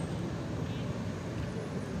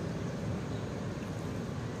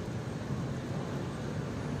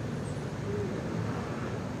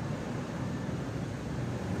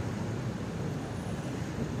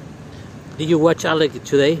 Did you watch Alec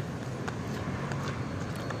today?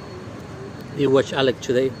 Did you watch Alec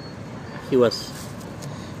today? He was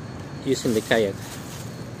using the kayak.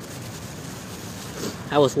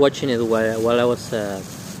 I was watching it while I was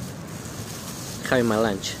having my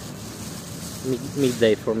lunch.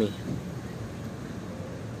 Midday for me.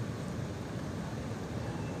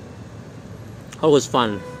 Always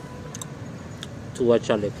fun to watch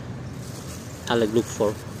Alec look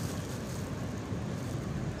for.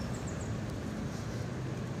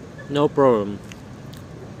 No problem.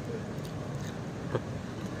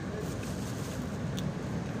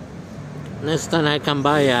 Next time I come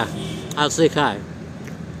by, I'll say hi.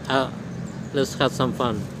 Let's have some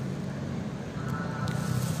fun.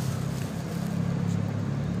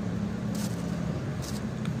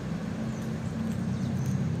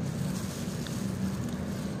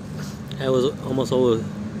 I was almost always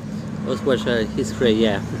watch history,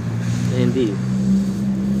 yeah, indeed.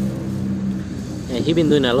 And he's been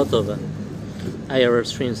doing a lot of IRL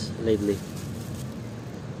streams lately.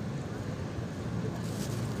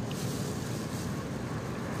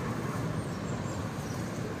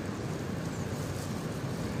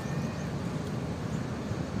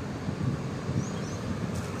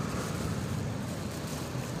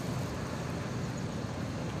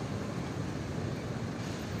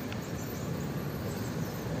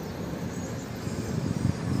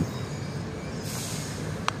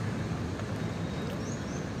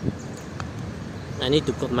 I need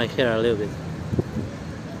to cut my hair a little bit.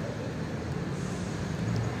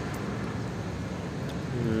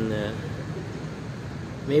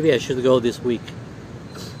 Maybe I should go this week.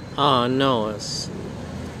 Oh no,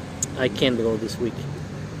 I can't go this week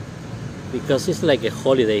because it's like a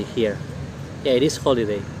holiday here. Yeah, it is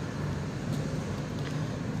holiday.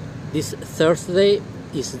 This Thursday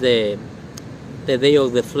is the day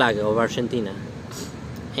of the flag of Argentina,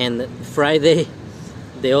 and Friday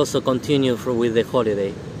they also continue with the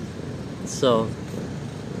holiday. So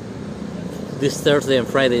this Thursday and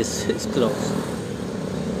Friday is closed.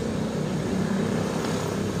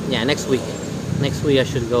 Yeah, next week I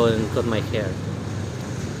should go and cut my hair.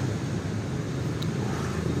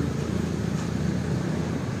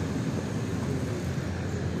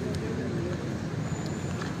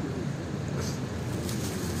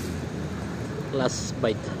 Last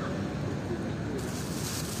bite.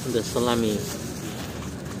 The salami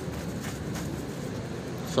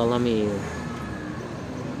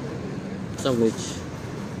sandwich.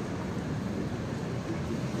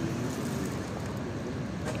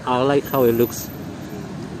 I like how it looks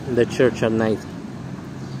in the church at night,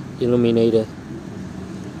 illuminated.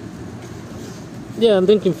 Yeah, I'm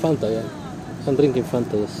drinking Fanta. Yeah, I'm drinking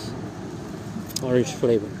Fanta. Yes, orange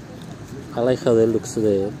flavor. I like how it looks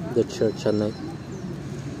the church at night.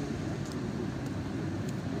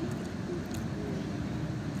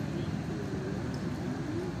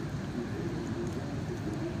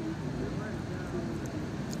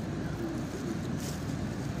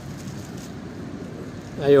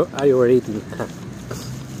 Are you already eating?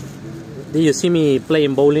 Did you see me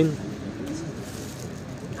playing bowling?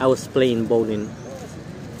 I was playing bowling.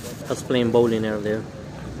 Earlier.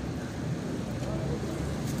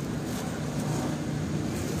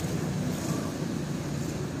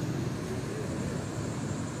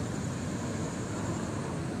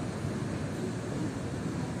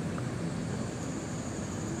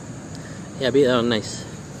 Yeah, nice.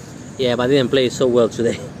 Yeah, but I didn't play so well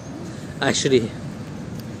today. Actually,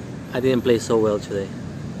 I didn't play so well today.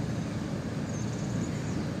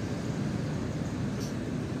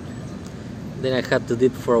 Then I had to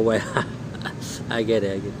dip for a while. I get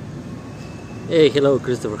it. Hey, hello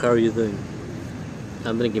Christopher, how are you doing?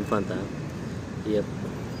 I'm drinking Fanta. Yep.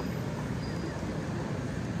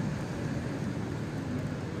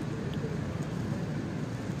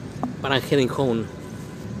 But I'm heading home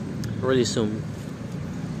really soon.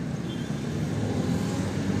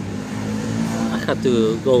 I had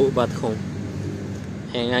to go back home,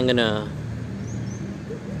 and I'm gonna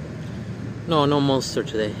no Monster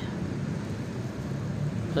today.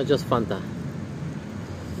 Not just Fanta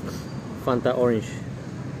orange,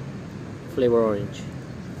 flavor orange.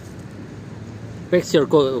 What's your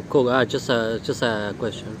Coke? Just a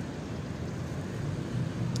question.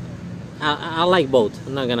 I like both.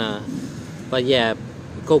 I'm not gonna, but yeah,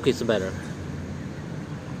 Coke is better.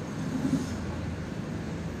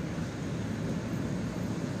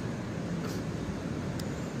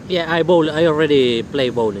 Yeah, I already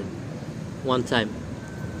played bowling one time.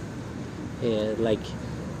 Yeah, like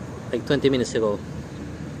 20 minutes ago.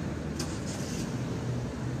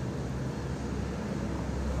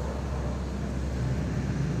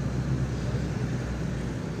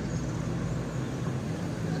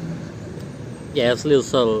 Yeah, it's a little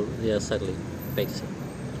subtle. Yeah, exactly. Basic.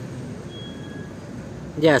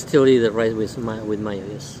 Yeah, I still eat the rice with mayo.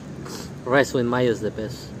 Yes, rice with mayo is the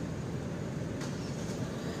best.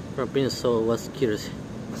 So was curious.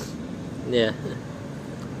 Yeah,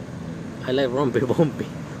 I like rompe bumpy,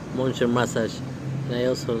 monster massage, and I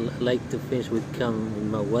also like to finish with cum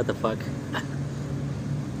in my what the fuck.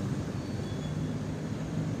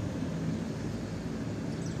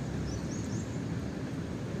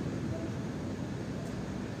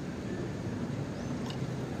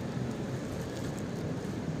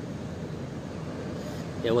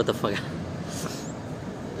 Yeah, what the fuck?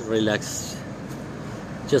 Relax.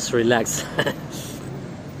 Just relax.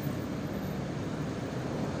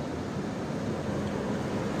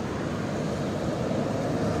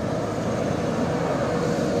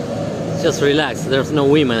 Just relax. There's no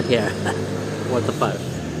women here. What the fuck?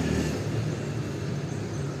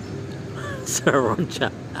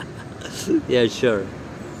 Saroncha. Yeah, sure.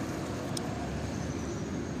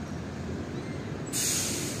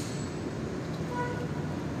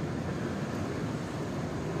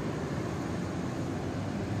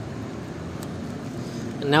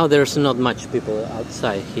 Now there's not much people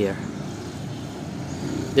outside here.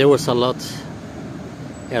 There was a lot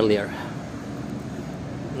earlier.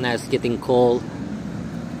 Now it's getting cold.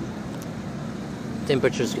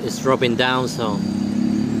 Temperature is dropping down, so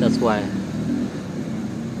that's why.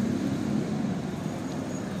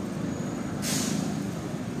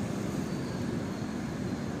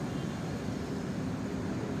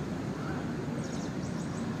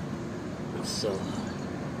 So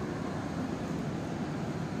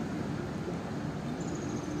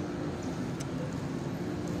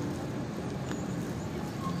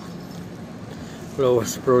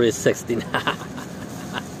Flower's probably 16.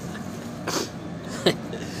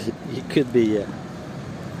 You could be, yeah.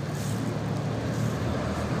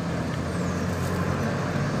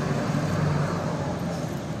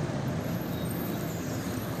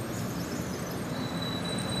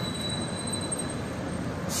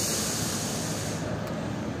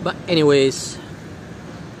 But anyways,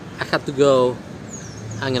 I have to go.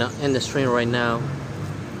 I'm gonna end the stream right now.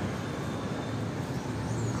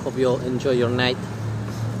 Hope you all enjoy your night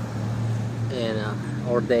and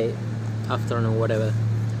or day, afternoon, whatever.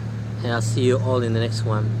 And I'll see you all in the next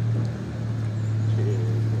one.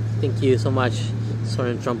 Thank you so much,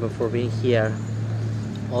 Soren Trumpen, for being here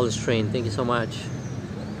all the stream. Thank you so much.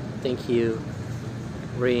 Thank you,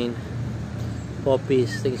 Rain,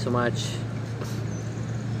 Poppies. Thank you so much.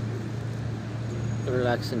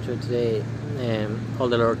 Relax, enjoy today, and all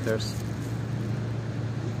the lurkers.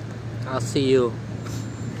 I'll see you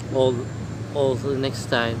all the next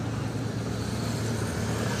time.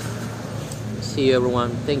 See you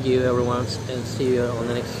everyone. Thank you everyone, and see you on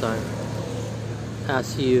the next time. I'll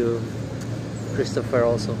see you, Christopher,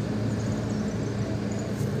 also.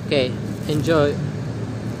 Okay, enjoy.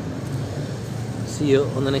 See you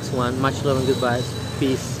on the next one. Much love and goodbyes.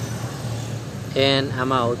 Peace. And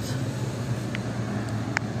I'm out.